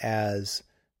not as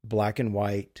black and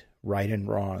white, right and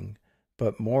wrong,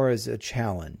 but more as a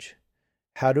challenge.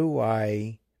 How do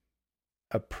I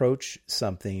approach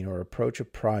something, or approach a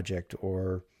project,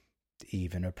 or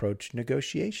even approach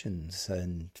negotiations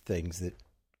and things that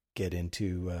get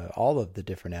into all of the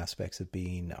different aspects of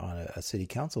being on a city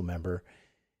council member?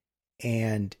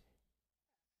 And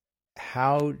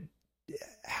how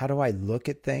do I look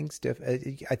at things?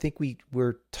 I think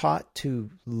we're taught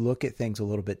to look at things a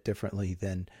little bit differently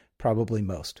than probably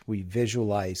most. We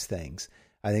visualize things.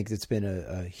 I think it's been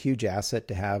a huge asset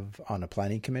to have on a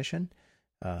planning commission.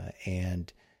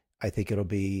 And I think it'll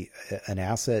be an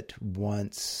asset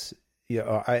once,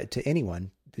 to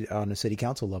anyone on a city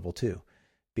council level too,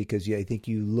 because I think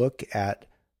you look at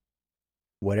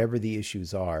whatever the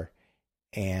issues are,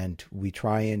 and we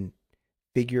try and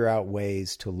figure out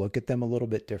ways to look at them a little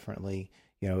bit differently.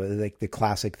 Like the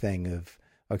classic thing of,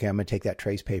 okay, I'm going to take that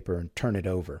trace paper and turn it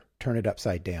over, turn it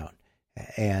upside down.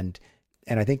 And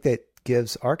I think that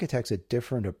gives architects a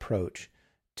different approach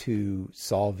to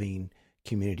solving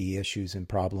community issues and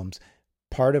problems,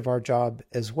 part of our job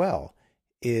as well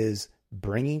is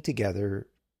bringing together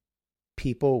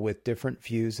people with different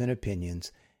views and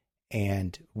opinions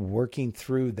and working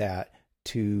through that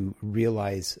to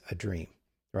realize a dream,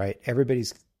 right?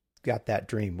 Everybody's got that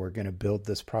dream. We're going to build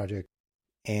this project.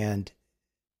 And,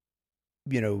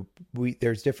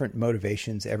 there's different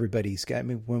motivations. Everybody's got,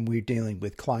 when we're dealing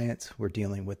with clients, we're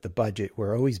dealing with the budget.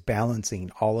 We're always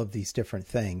balancing all of these different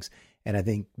things. And I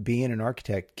think being an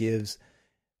architect gives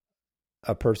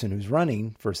a person who's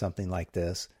running for something like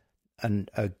this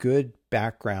a good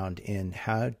background in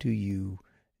how do you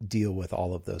deal with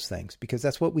all of those things, because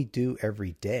that's what we do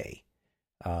every day.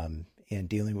 In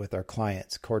dealing with our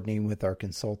clients, coordinating with our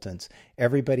consultants,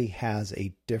 everybody has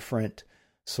a different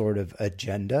sort of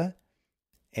agenda,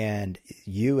 and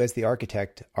you as the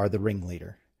architect are the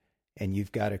ringleader, and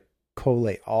you've got to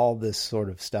collate all this sort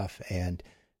of stuff and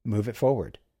move it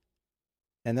forward.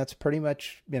 And that's pretty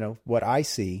much, what I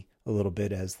see a little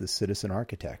bit as the citizen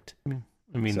architect.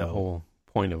 The whole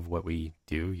point of what we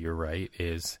do, you're right,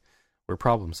 is we're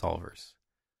problem solvers.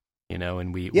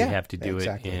 And we have to do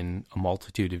it in a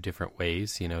multitude of different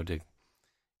ways,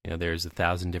 there's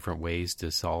 1,000 different ways to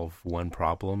solve one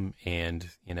problem, and,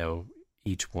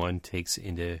 each one takes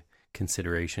into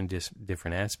consideration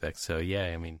different aspects. So, you're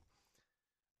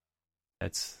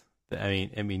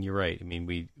right.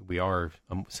 We are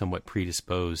somewhat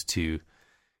predisposed to,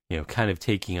 kind of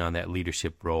taking on that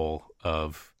leadership role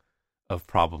of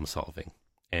problem solving.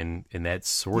 And that's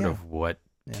sort of what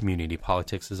community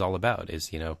politics is all about,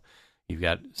 is, you've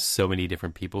got so many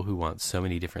different people who want so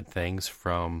many different things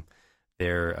from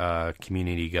their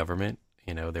community government,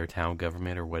 their town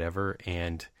government or whatever.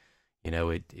 And,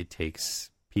 it takes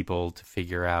people to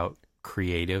figure out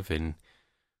creative and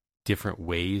different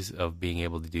ways of being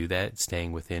able to do that,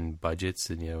 staying within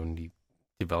budgets and, and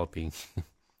developing,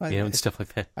 and stuff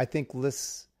like that. I think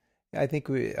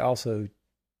we also,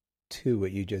 too,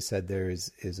 what you just said there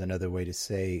is another way to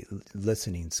say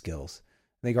listening skills.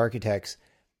 I think architects,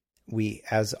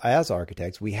 as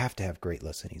architects, we have to have great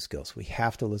listening skills. We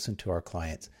have to listen to our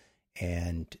clients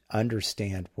and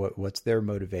understand what's their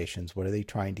motivations, what are they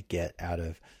trying to get out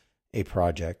of a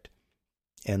project,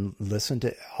 and listen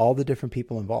to all the different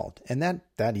people involved. And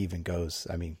that even goes,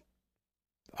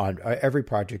 on every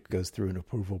project goes through an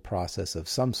approval process of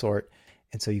some sort.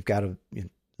 And so you've got to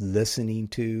listening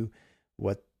to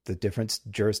what the different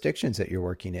jurisdictions that you're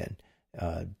working in,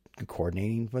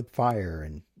 coordinating with fire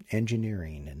and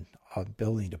engineering and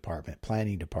building department,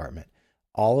 planning department.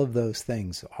 All of those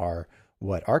things are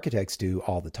what architects do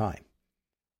all the time.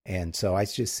 And so I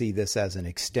just see this as an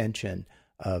extension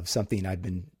of something I've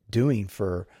been doing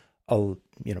for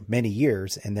many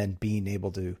years, and then being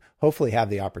able to hopefully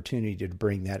have the opportunity to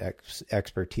bring that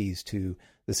expertise to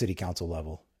the city council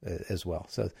level as well.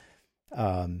 So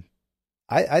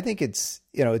I think it's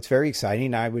very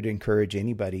exciting. I would encourage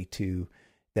anybody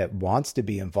that wants to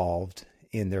be involved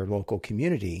in their local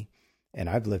community. And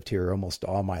I've lived here almost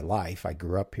all my life. I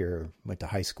grew up here, went to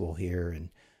high school here, and,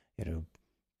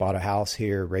 bought a house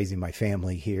here, raising my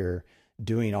family here,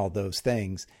 doing all those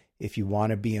things. If you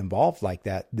want to be involved like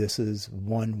that, this is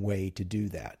one way to do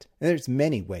that. And there's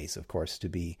many ways, of course, to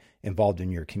be involved in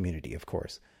your community, of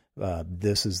course.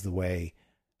 This is the way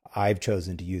I've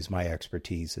chosen to use my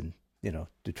expertise and,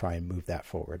 to try and move that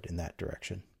forward in that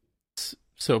direction.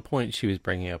 So a point she was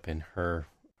bringing up in her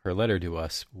letter to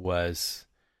us was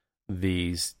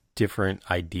these different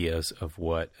ideas of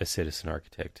what a citizen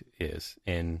architect is.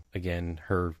 And again,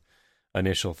 her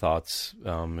initial thoughts,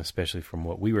 especially from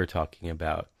what we were talking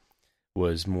about,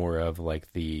 was more of like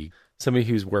somebody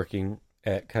who's working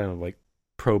at kind of like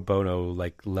pro bono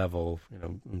like level,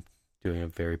 doing a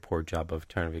very poor job of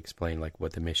trying to explain like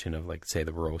what the mission of like, say,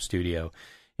 the Rural Studio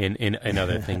and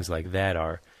other things like that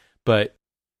are. But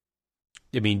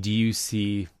do you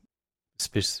see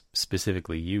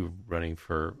specifically you running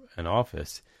for an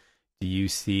office, do you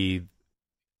see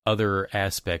other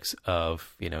aspects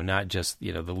of, not just,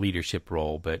 the leadership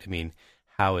role, but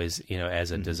how is,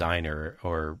 as a designer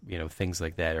or, things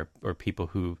like that, or people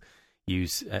who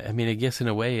use, I guess in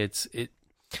a way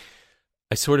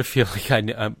I sort of feel like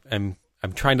I'm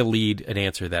trying to lead an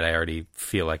answer that I already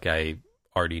feel like I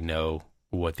already know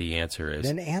what the answer is.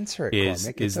 Then answer it,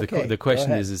 Cormac. Is okay. The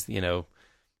question is,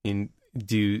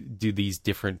 do these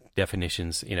different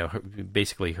definitions,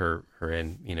 basically her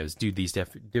and, do these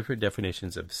different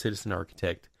definitions of citizen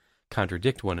architect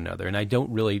contradict one another? And I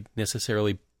don't really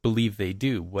necessarily believe they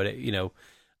do.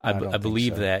 I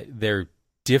believe that they're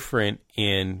different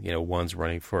in, one's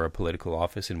running for a political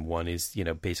office and one is,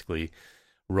 basically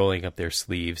rolling up their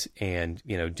sleeves and,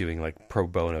 doing like pro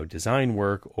bono design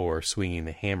work or swinging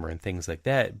the hammer and things like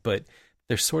that. But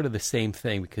they're sort of the same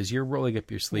thing, because you're rolling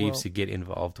up your sleeves to get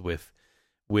involved with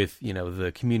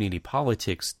the community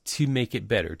politics to make it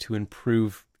better, to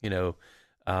improve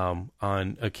on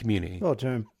a community. Well,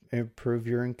 to improve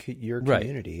your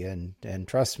community, and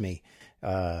trust me,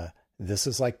 this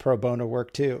is like pro bono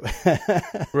work too.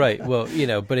 Right. Well,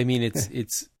 but I mean,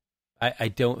 I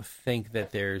don't think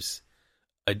that there's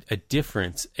a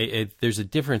difference. There's a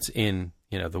difference in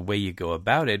the way you go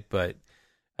about it, but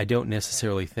I don't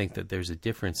necessarily think that there's a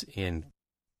difference in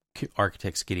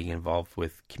architects getting involved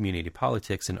with community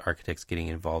politics and architects getting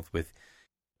involved with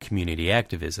community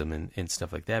activism and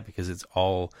stuff like that, because it's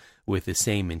all with the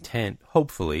same intent.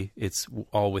 Hopefully, it's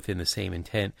all within the same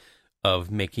intent of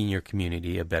making your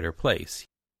community a better place,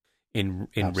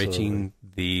 enriching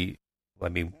we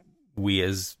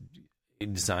as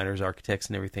designers, architects,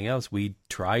 and everything else, we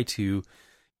try to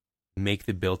make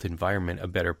the built environment a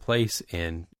better place.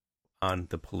 And on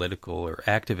the political or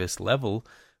activist level,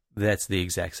 that's the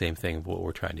exact same thing of what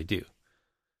we're trying to do.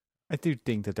 I do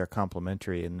think that they're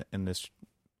complementary in this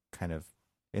kind of,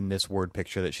 in this word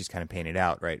picture that she's kind of painted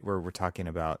out, right? Where we're talking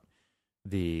about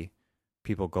the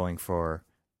people going for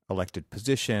elected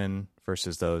position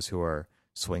versus those who are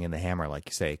swinging the hammer, like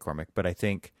you say, Cormac. But I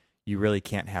think you really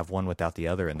can't have one without the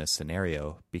other in this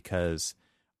scenario, because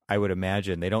I would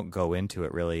imagine they don't go into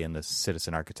it really in the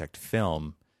Citizen Architect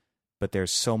film, but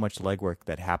there's so much legwork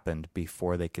that happened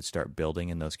before they could start building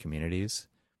in those communities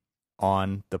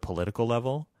on the political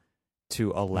level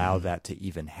to allow that to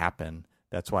even happen.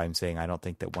 That's why I'm saying I don't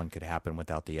think that one could happen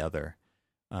without the other,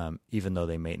 even though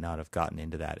they may not have gotten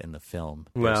into that in the film.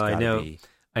 Well,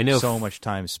 I know so much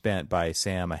time spent by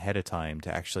Sam ahead of time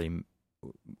to actually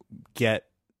get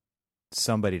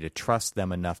somebody to trust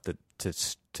them enough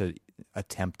to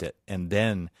attempt it, and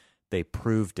then they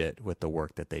proved it with the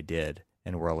work that they did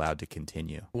and were allowed to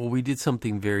continue. Well, we did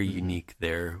something very unique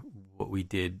there. What we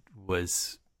did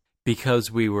was,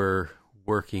 because we were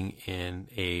working in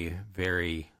a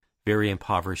very, very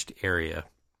impoverished area,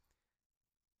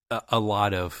 a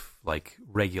lot of like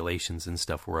regulations and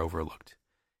stuff were overlooked,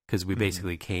 because we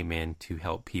basically came in to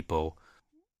help people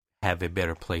have a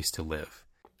better place to live.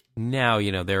 Now,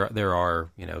 there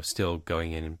are, still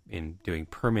going in and doing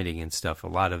permitting and stuff. A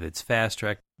lot of it's fast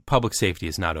track. Public safety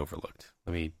is not overlooked.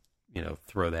 Let me,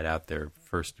 throw that out there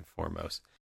first and foremost.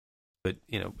 But,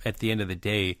 at the end of the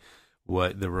day,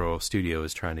 what the Rural Studio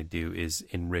is trying to do is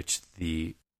enrich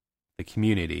the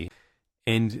community.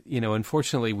 And,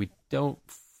 unfortunately, we don't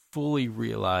fully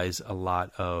realize a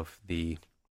lot of the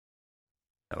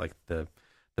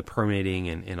permitting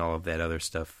and all of that other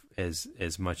stuff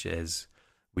as much as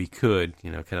we could,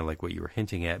 kind of like what you were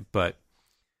hinting at. But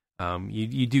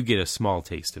you do get a small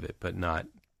taste of it, but not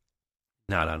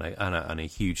on a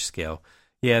huge scale.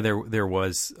 Yeah, there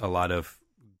was a lot of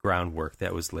groundwork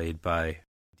that was laid by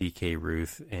D.K.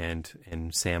 Ruth and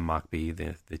Sam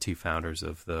Mockbee, the two founders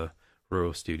of the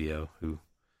Rural Studio, who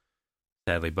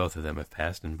sadly both of them have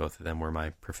passed, and both of them were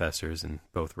my professors, and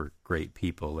both were great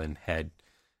people and had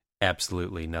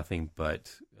absolutely nothing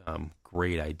but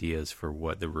great ideas for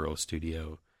what the Rural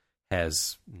Studio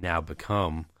has now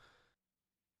become.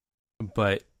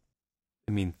 But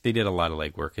I mean, they did a lot of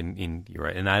legwork, and you're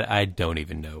right. And I don't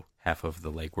even know half of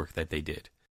the legwork that they did.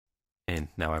 And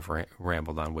now I've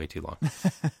rambled on way too long.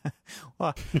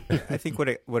 Well, I think what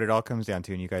it all comes down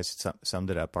to, and you guys summed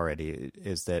it up already,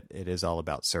 is that it is all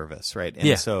about service, right?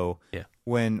 And so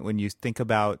when you think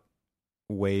about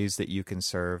ways that you can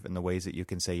serve and the ways that you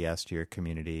can say yes to your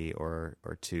community or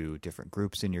to different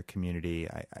groups in your community,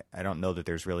 I don't know that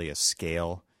there's really a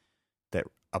scale that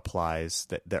applies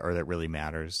that really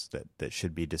matters, that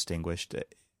should be distinguished.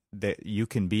 That you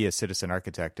can be a citizen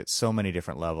architect at so many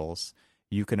different levels.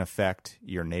 You can affect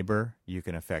your neighbor, you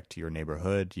can affect your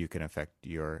neighborhood, you can affect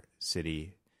your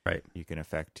city, right? You can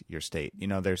affect your state.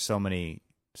 There's so many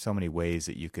ways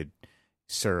that you could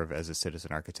serve as a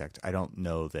citizen architect. I don't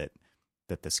know that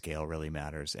the scale really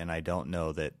matters, and I don't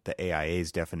know that the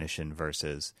AIA's definition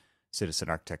versus Citizen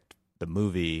Architect the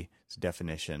movie's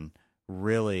definition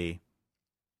really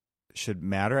should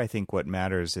matter. I think what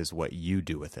matters is what you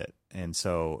do with it, and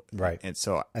so I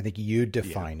think you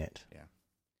define it. Yeah.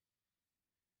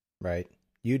 Right.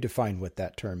 You define what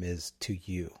that term is to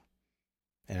you.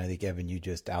 And I think, Evan, you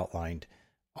just outlined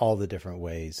all the different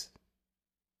ways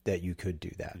that you could do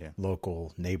that. Yeah.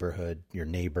 Local, neighborhood, your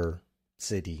neighbor,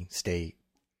 city, state,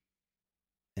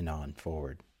 and on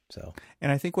forward. So,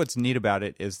 and I think what's neat about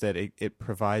it is that it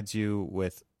provides you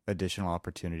with additional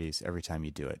opportunities every time you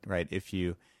do it, right? If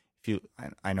you,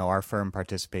 I know our firm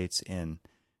participates in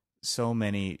so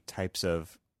many types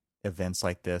of events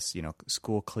like this,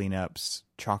 school cleanups,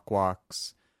 chalk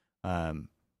walks,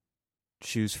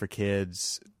 shoes for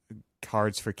kids,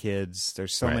 cards for kids.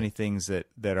 There's so Right. many things that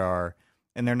are,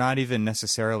 and they're not even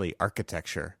necessarily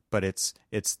architecture, but it's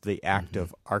the act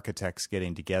of architects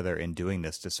getting together and doing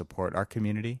this to support our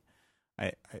community.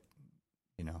 I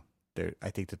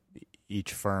think that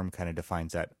each firm kind of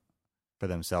defines that for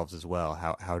themselves as well.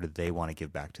 How do they want to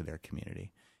give back to their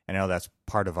community? And I know that's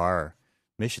part of our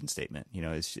mission statement,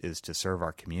 is to serve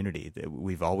our community.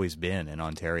 We've always been in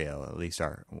Ontario, at least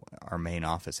our main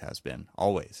office has been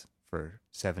always for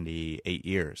 78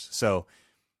 years. So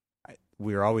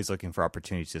we're always looking for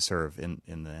opportunities to serve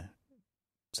in the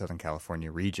Southern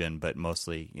California region, but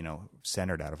mostly,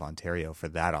 centered out of Ontario for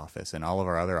that office. And all of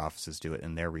our other offices do it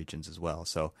in their regions as well.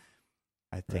 So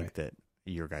I think that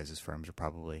your guys' firms are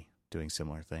probably doing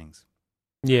similar things.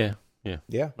 Yeah.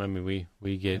 Yeah. I mean,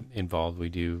 we get involved. We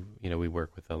do, we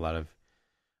work with a lot of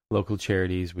local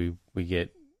charities. We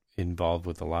get involved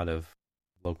with a lot of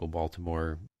local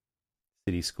Baltimore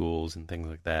city schools and things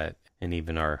like that. And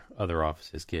even our other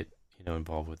offices get,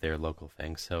 involved with their local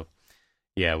things. So,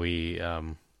 yeah,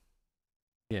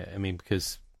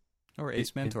 because... Or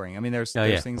ACE mentoring. I mean, there's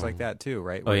things like that too,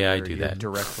 right? Oh, yeah, I do you're that.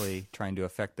 Directly trying to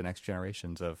affect the next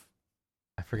generations of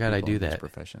I forgot I do that.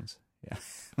 Professions. Yeah.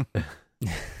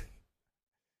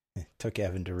 It took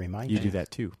Evan to remind You me. do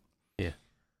that too. Yeah.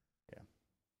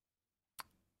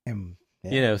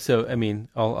 So I mean,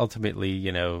 ultimately,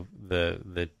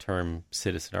 the term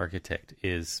citizen architect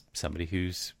is somebody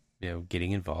who's,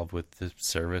 getting involved with the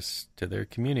service to their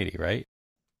community, right?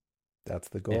 that's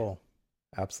the goal.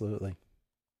 Yeah. Absolutely.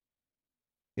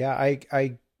 Yeah,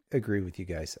 I agree with you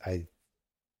guys. I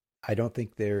don't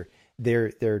think they're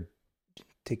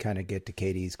to kind of get to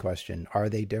Katie's question. Are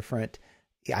they different?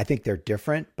 Yeah, I think they're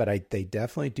different, but they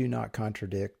definitely do not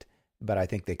contradict, but I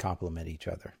think they complement each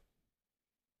other.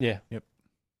 Yeah. Yep.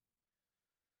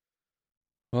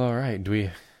 Well, all right.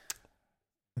 I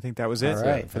think that was it All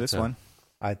right. for this one.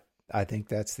 I think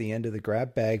that's the end of the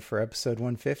grab bag for episode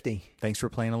 150. Thanks for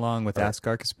playing along with Ask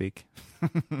Archispeak.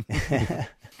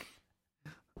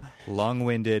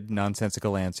 Long-winded,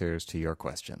 nonsensical answers to your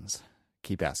questions.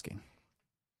 Keep asking.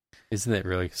 Isn't that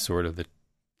really sort of the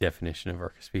definition of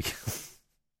Archispeak?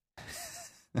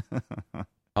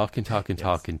 Talk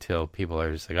until people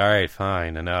are just like, all right,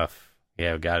 fine, enough.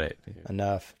 Yeah, we got it.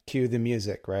 Enough. Cue the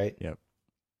music, right? Yep.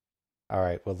 All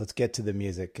right, well, let's get to the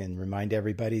music and remind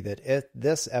everybody that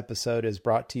this episode is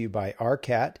brought to you by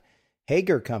ARCAT,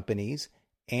 Hager Companies,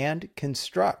 and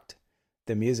Construct.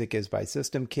 The music is by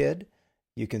System Kid.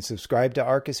 You can subscribe to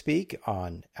Archispeak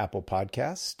on Apple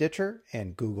Podcasts, Stitcher,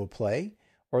 and Google Play,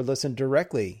 or listen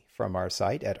directly from our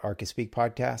site at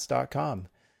archispeakpodcast.com.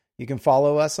 You can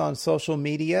follow us on social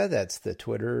media. That's the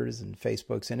Twitters and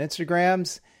Facebooks and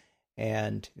Instagrams.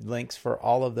 And links for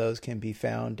all of those can be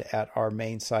found at our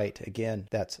main site. Again,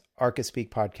 that's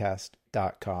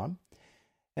archispeakpodcast.com.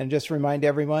 And just remind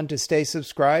everyone to stay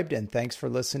subscribed. And thanks for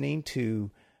listening to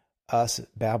us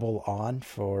babble on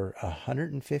for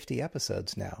 150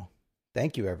 episodes now.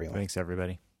 Thank you, everyone. Thanks,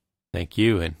 everybody. Thank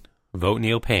you, and vote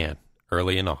Neil Pan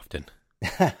early and often.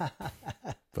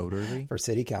 Vote early. For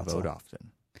city council. Vote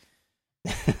often.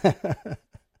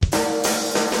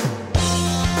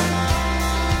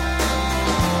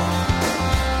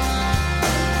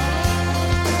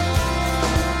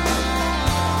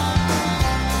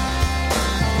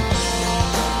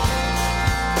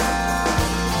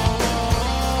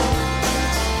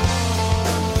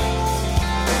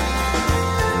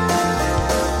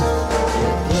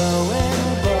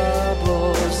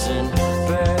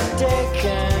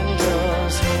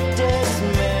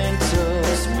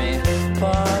 Dismantles me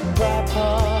part by part.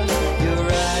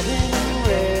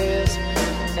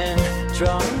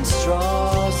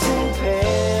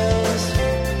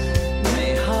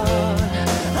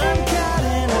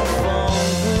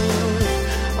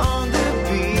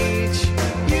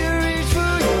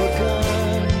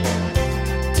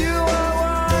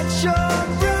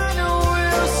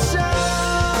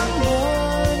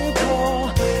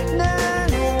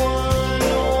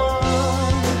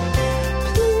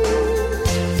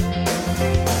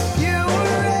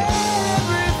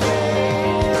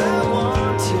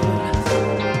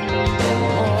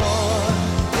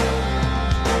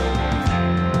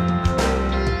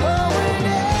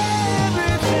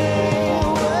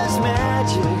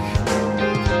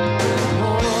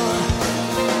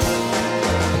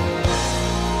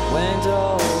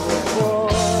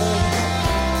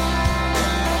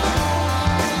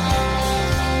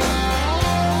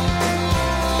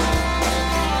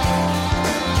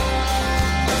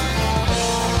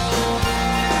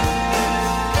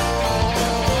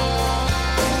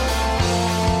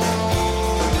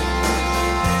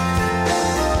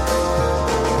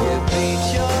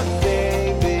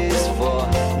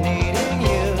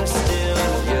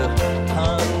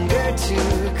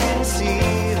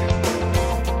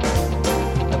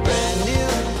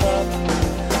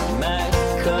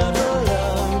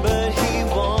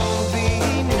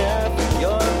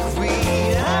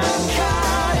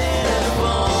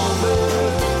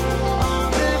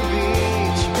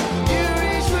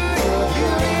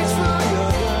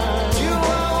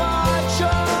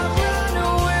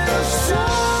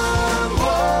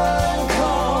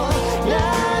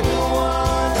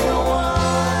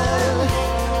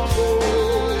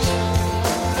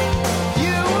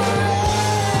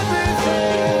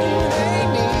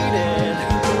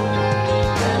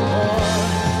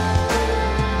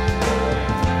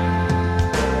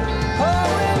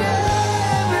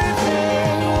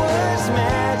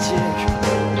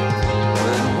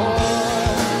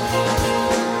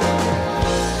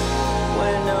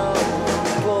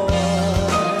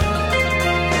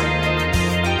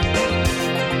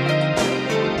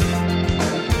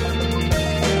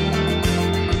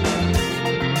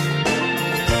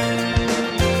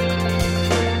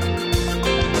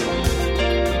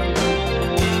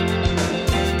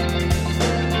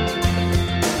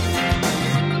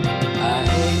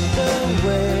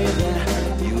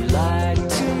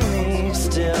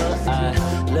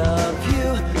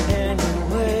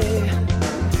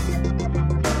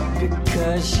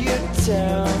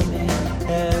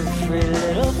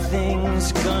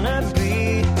 I'd be